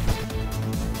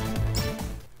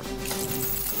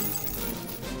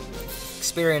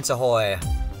 Experience ahoy.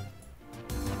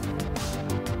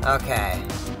 Okay.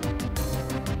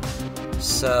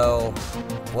 So,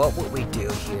 what would we do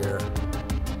here?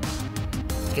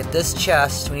 To get this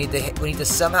chest, we need to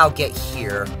somehow get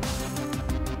here.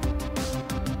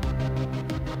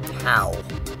 How?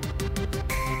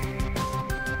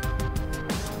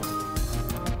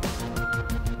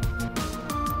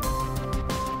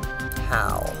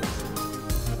 How?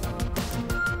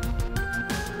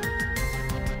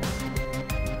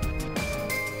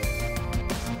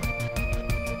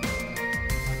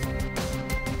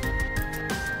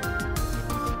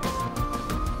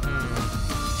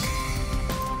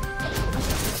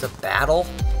 It's a battle?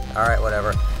 Alright,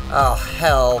 whatever. Oh,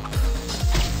 help.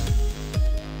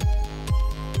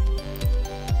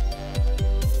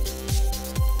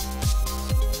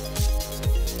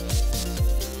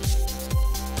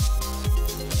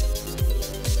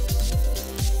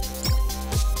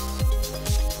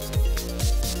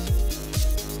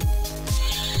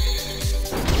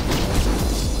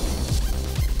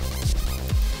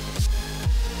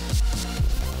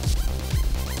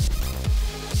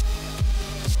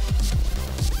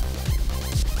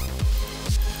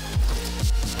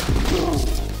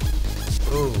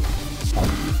 Ooh.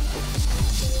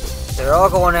 They're all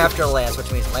going after Lance,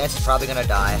 which means Lance is probably gonna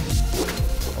die.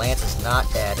 Lance is not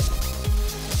dead.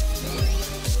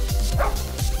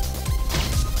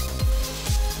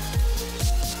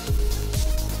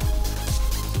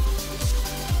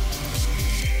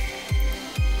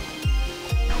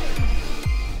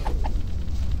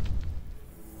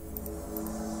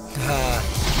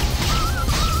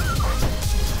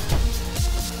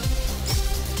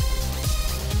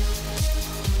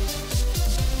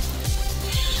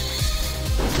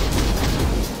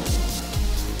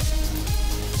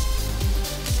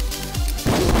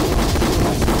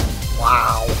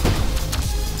 Wow.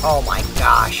 Oh my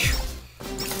gosh.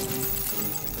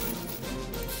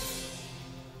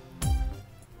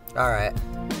 Alright.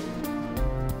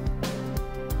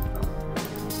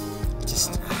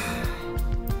 Just...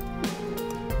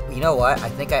 You know what? I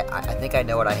think I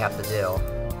know what I have to do.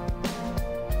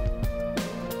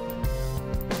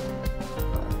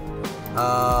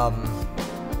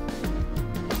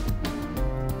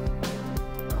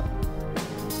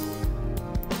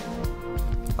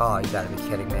 Oh, you gotta be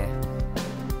kidding me.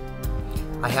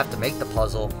 I have to make the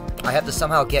puzzle. I have to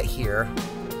somehow get here.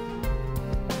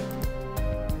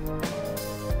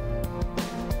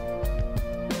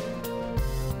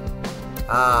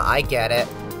 Ah, I get it.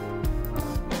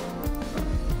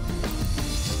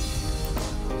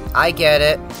 I get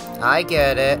it. I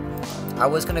get it. I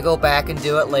was gonna go back and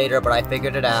do it later, but I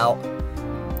figured it out.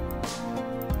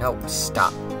 No,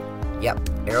 stop. Yep,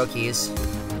 arrow keys.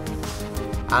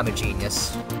 I'm a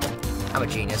genius. I'm a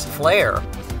genius. Flare.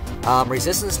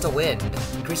 Resistance to wind.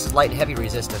 Increases light and heavy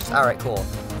resistance. Alright, cool.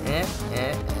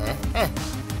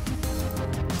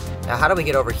 Now, how do we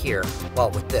get over here?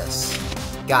 Well, with this.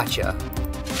 Gotcha.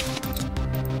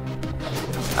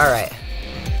 Alright.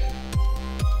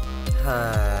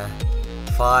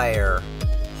 Fire.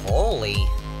 Holy.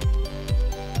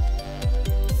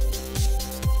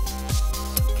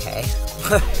 Okay.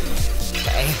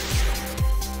 Okay.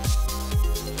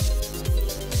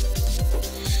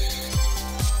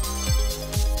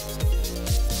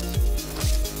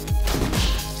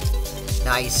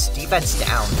 Nice. Defense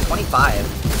down. 25.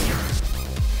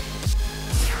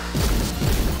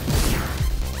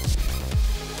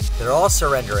 They're all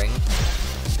surrendering.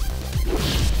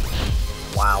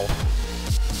 Wow.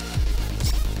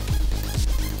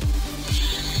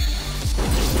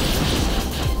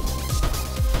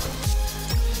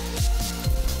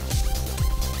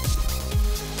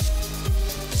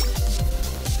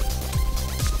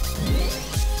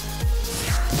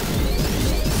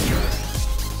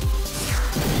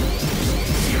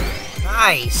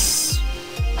 Nice!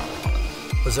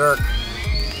 Berserk.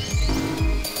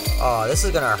 Oh, this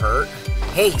is gonna hurt.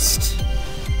 Haste!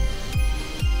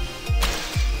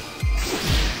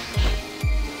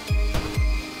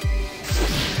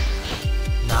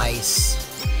 Nice.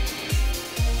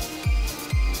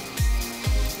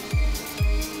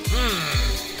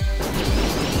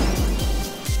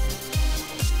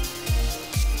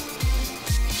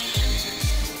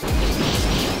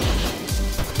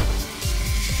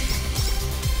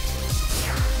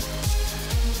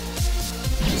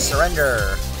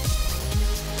 surrender.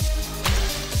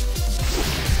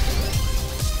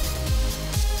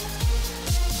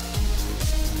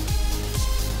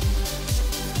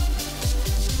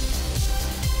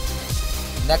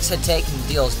 Next hit taken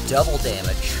deals double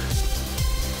damage.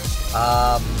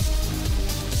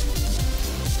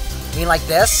 You mean like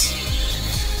this?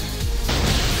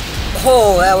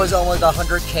 Oh, that was almost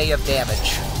 100k of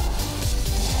damage.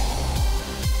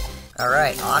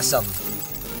 Alright, awesome.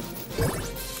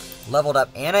 Leveled up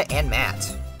Anna and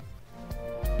Matt.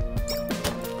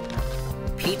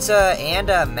 Pizza and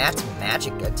Matt's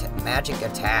magic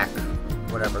attack.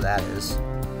 Whatever that is.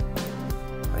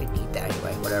 I need that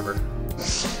anyway, whatever.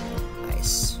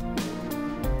 Nice.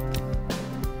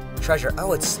 Treasure.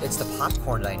 Oh, it's the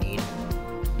popcorn that I need.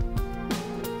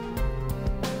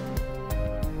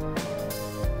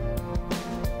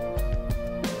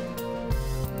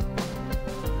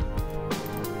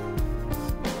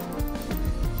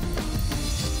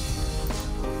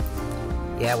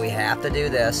 Yeah, we have to do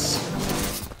this.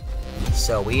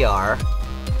 So we are.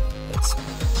 It's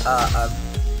a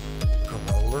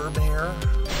roller bear.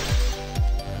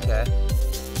 Okay.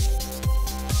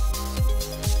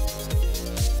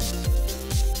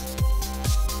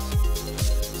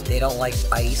 They don't like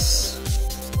ice.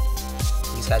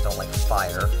 These guys don't like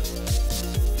fire.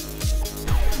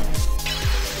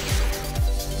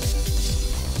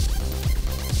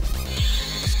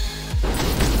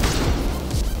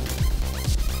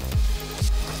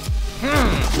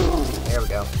 There we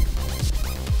go.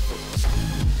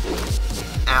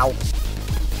 Ow.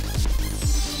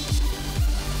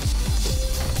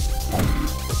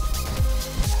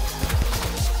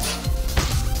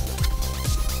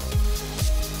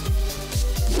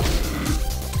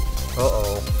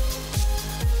 Uh-oh.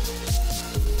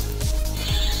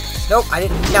 Nope, I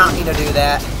did not mean to do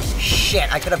that.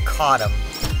 Shit, I could have caught him.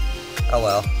 Oh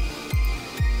well.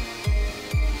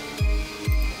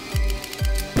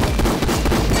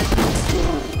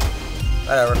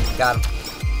 Whatever, got him.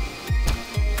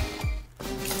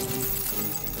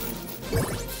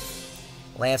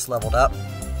 Lance leveled up.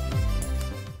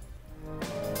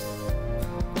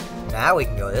 Now we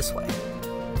can go this way.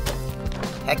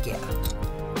 Heck yeah.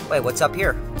 Wait, what's up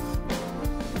here?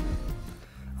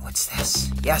 What's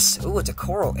this? Yes! Ooh, it's a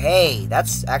coral. Hey,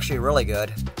 that's actually really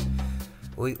good.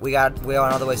 We went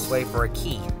all the way for a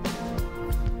key.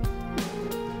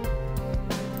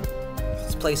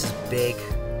 This place is big.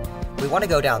 We want to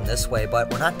go down this way, but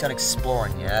we're not done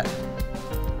exploring yet.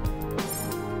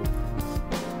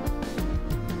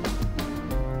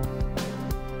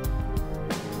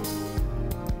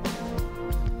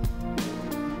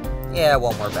 Yeah,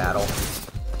 one more battle.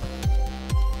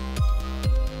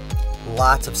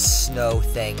 Lots of snow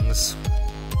things.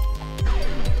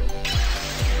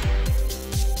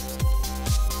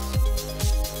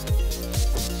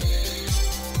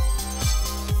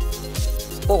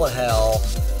 Bullet hell.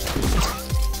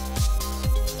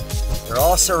 They're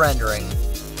all surrendering.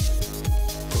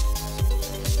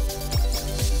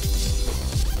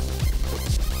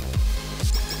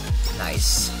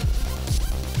 Nice.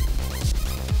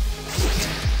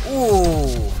 Ooh,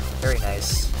 very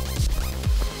nice.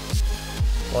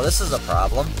 Well, this is a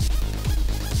problem.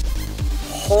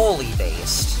 Holy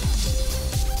based.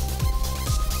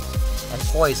 And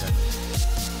poison.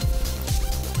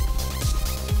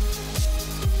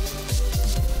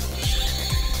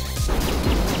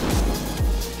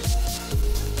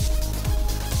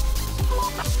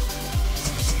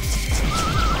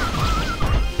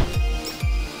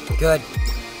 Good.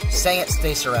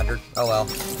 Stay surrendered. Oh well.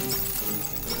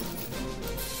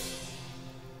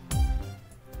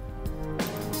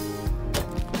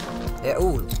 Yeah,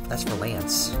 ooh, that's for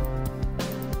Lance.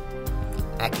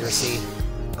 Accuracy.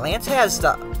 Lance has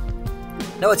the...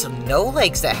 No, it's No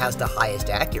Legs that has the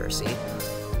highest accuracy.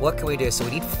 What can we do? So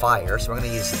we need fire, so we're going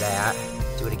to use that.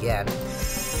 Do it again.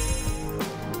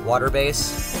 Water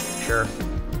base? Sure.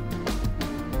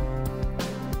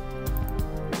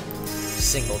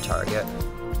 Single target.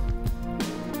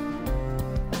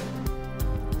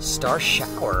 Star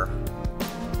Shower.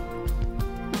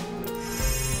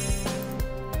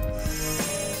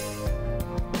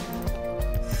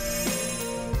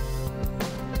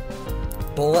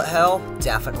 Bullet hell,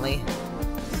 definitely.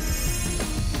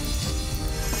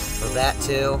 For that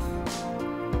too.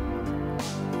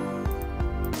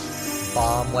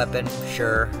 Bomb weapon,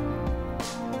 sure.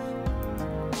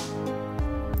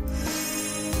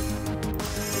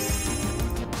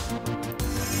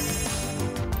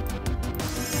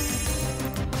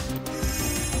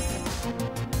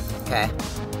 Okay.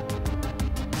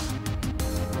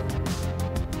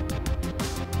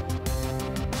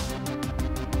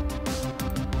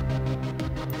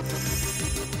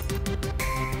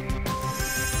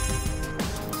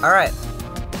 Alright.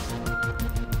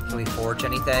 Can we forge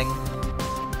anything?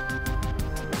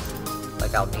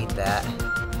 Like, I'll need that.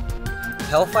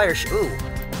 Hellfire ooh.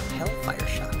 Hellfire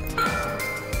shotgun.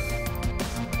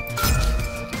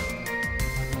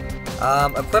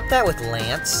 Equip that with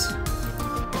Lance.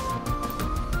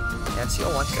 Lance,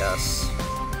 you'll want this.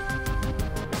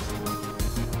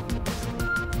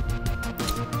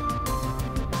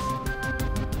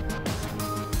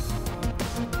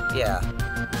 Yeah.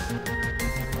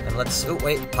 And let's... oh,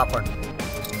 wait. Popcorn.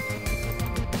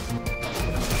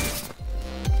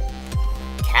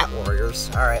 Cat warriors?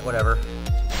 Alright, whatever.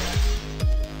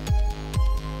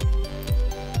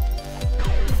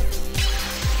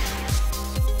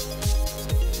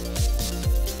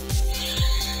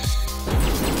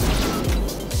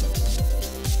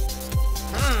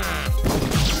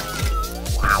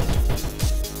 Wow.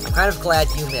 I'm kind of glad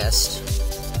you missed.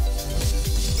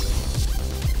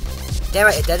 Damn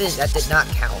it, that did not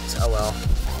count. Oh well.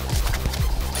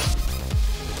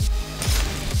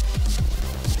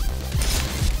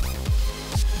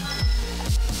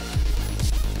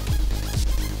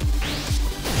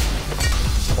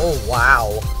 Oh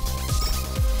wow.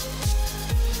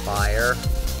 Fire.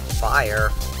 Fire.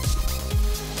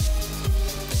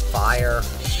 Fire.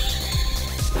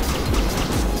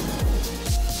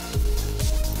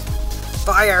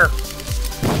 Fire!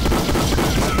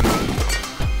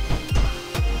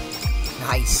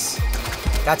 Nice.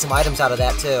 Got some items out of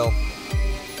that, too.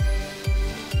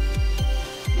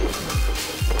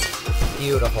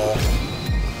 Beautiful.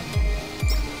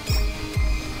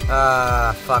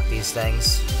 Fuck these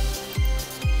things.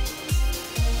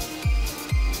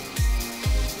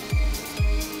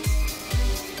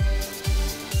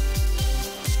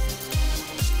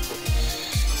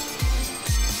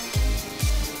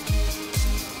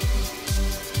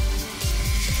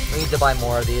 We need to buy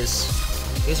more of these.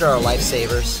 These are our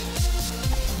lifesavers.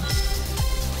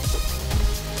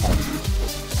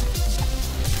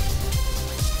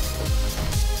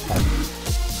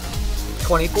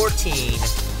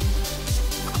 $2014.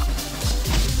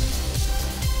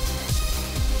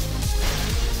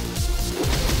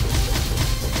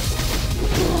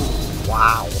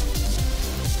 Wow.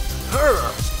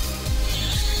 Her.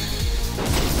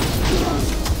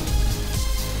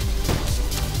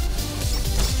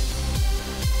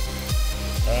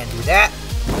 And do that.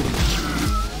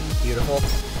 Beautiful.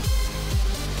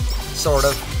 Sort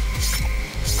of.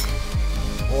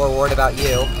 More worried about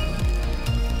you.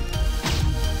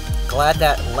 Glad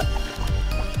that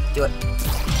do it.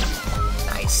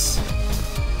 Nice.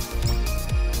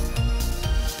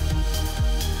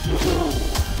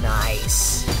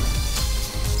 Nice.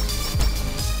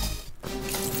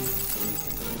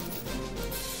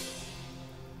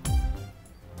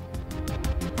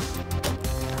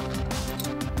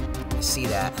 I see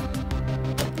that.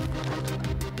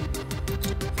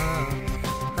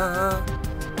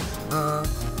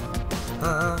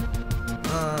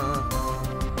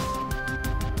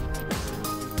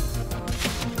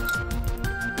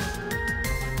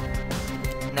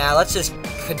 Now let's just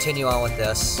continue on with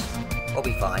this. We'll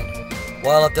be fine.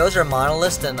 Well, if those are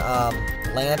monoliths, then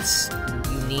Lance,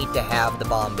 you need to have the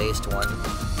bomb-based one.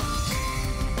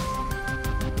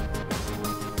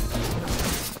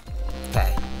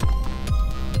 Okay.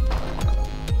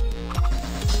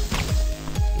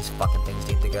 These fucking things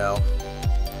need to go.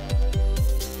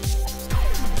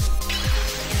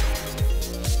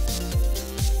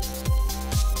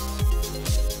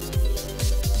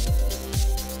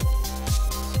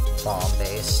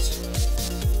 Bomb-based.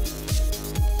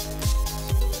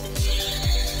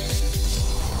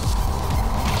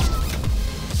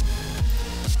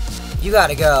 You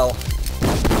gotta go.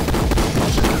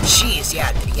 Jeez,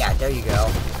 yeah, there you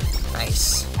go.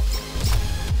 Nice.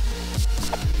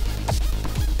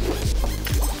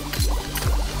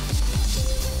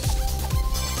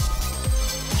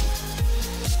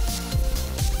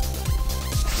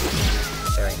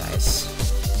 Very nice.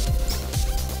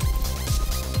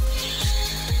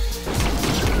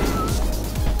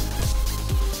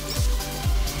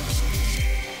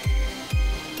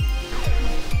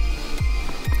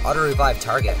 Auto revive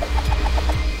target.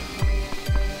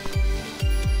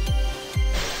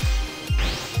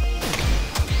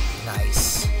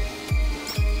 Nice.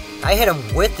 I hit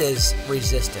him with his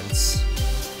resistance.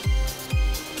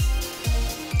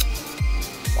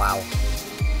 Wow.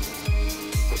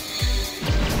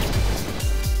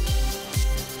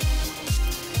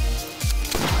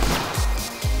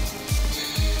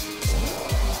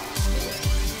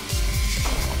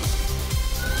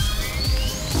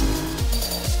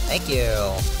 Thank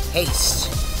you. Haste.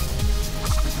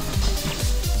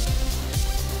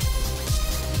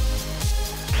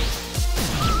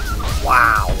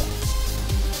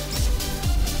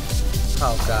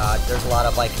 Oh god, there's a lot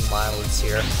of Viking monoliths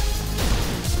here.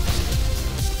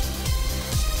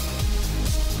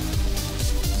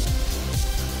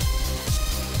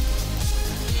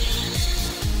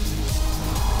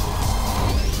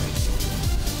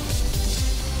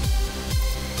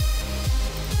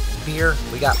 Beer,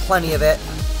 we got plenty of it.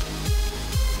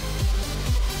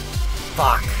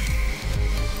 Fuck.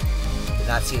 Did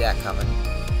not see that coming.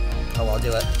 Oh, I'll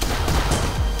do it.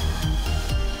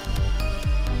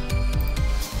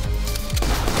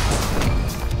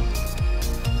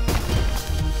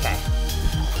 Okay.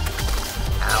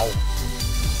 Ow.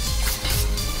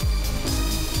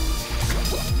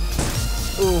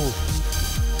 Ooh.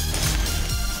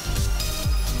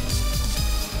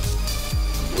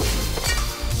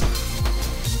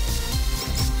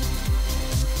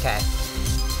 Okay.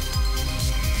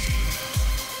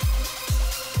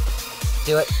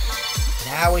 Do it.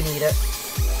 Now we need it.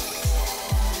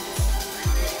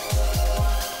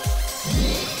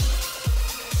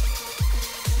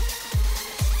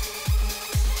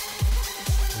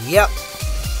 Yep.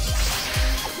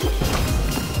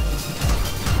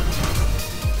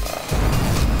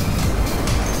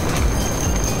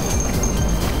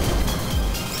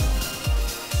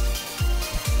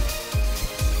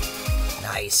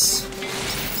 Nice.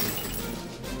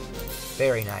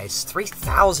 Very nice.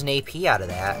 3,000 AP out of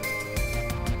that.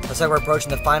 Looks like we're approaching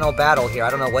the final battle here. I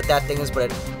don't know what that thing is, but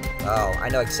it... Oh, I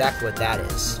know exactly what that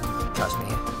is. Trust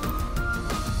me.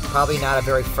 Probably not a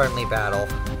very friendly battle.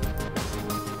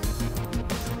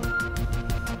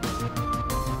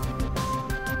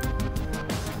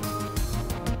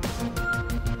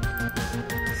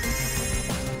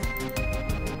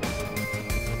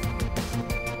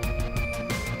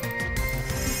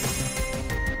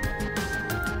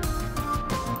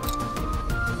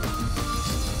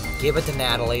 Give it to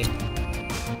Natalie.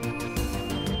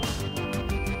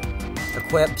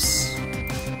 Equips.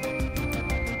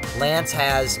 Lance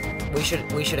has...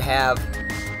 We should have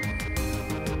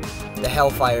the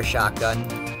Hellfire shotgun.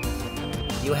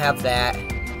 You have that.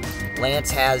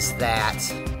 Lance has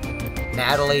that.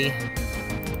 Natalie.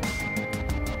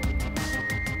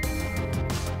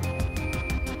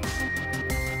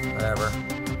 Whatever.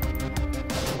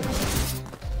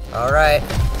 Alright.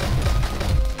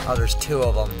 Oh, there's two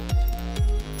of them.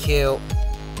 Cute.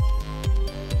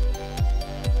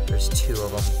 There's two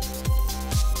of them.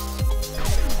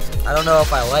 I don't know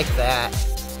if I like that.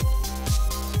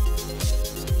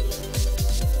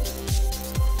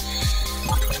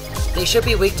 They should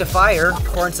be weak to fire,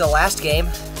 according to the last game.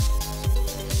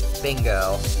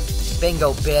 Bingo.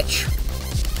 Bingo, bitch.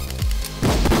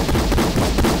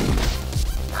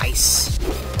 Nice.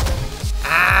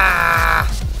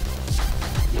 Ah!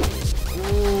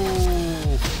 Ooh.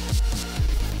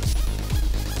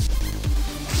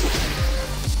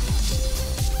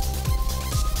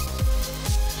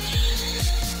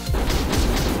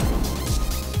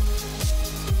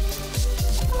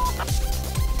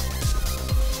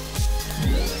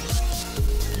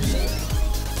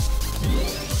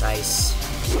 Nice.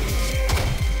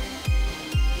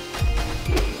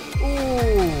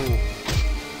 Ooh.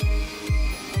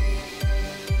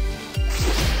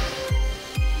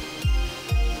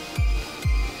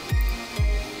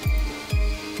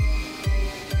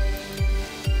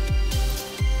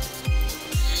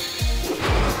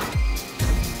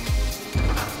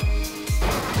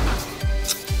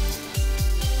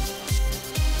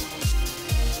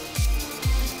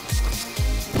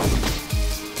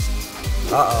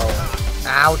 Uh-oh.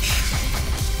 Ouch.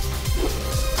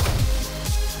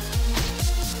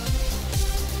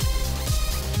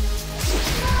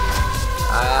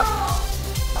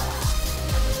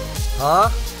 Huh?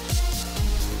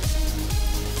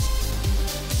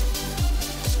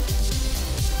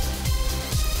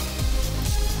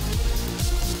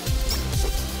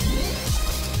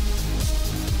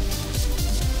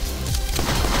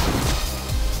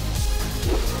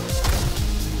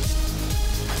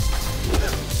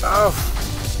 Oh.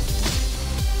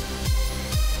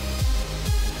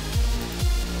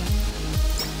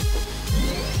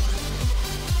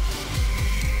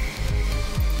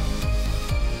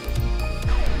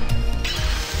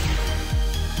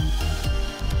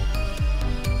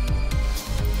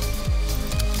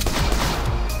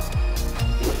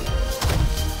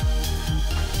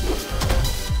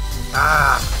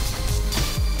 Ah.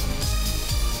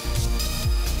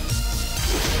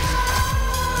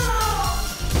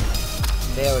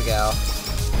 There we go.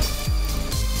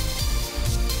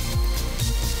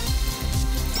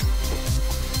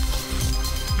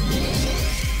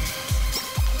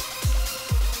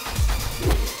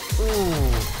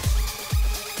 Ooh.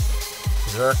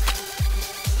 Zerk.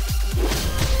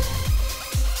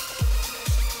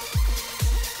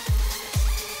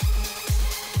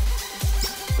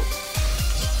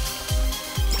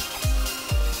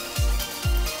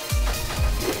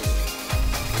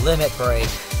 Limit break.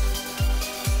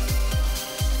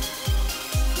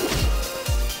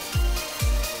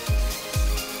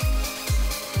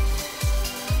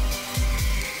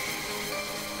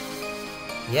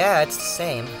 Yeah, it's the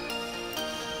same.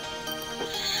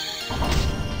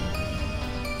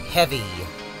 Heavy.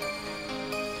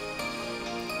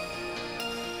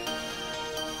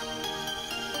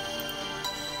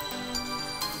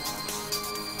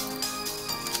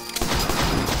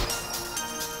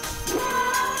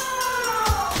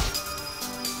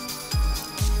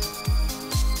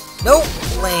 Nope!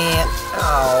 Land.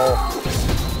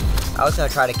 Oh. I was gonna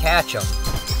try to catch him.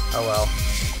 Oh well.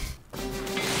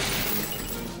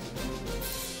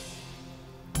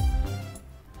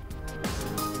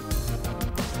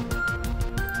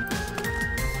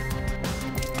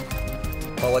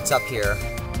 Well, what's up here?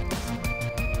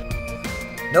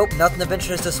 Nope, nothing of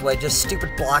interest this way, just stupid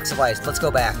blocks of ice. Let's go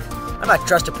back. I'm not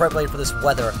dressed appropriately for this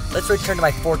weather. Let's return to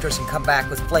my fortress and come back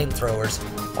with flamethrowers.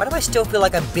 Why do I still feel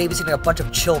like I'm babysitting a bunch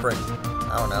of children?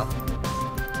 I don't know.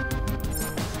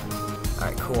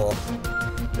 Alright, cool.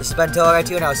 This has been Teleguy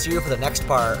 2, and I'll see you for the next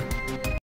part.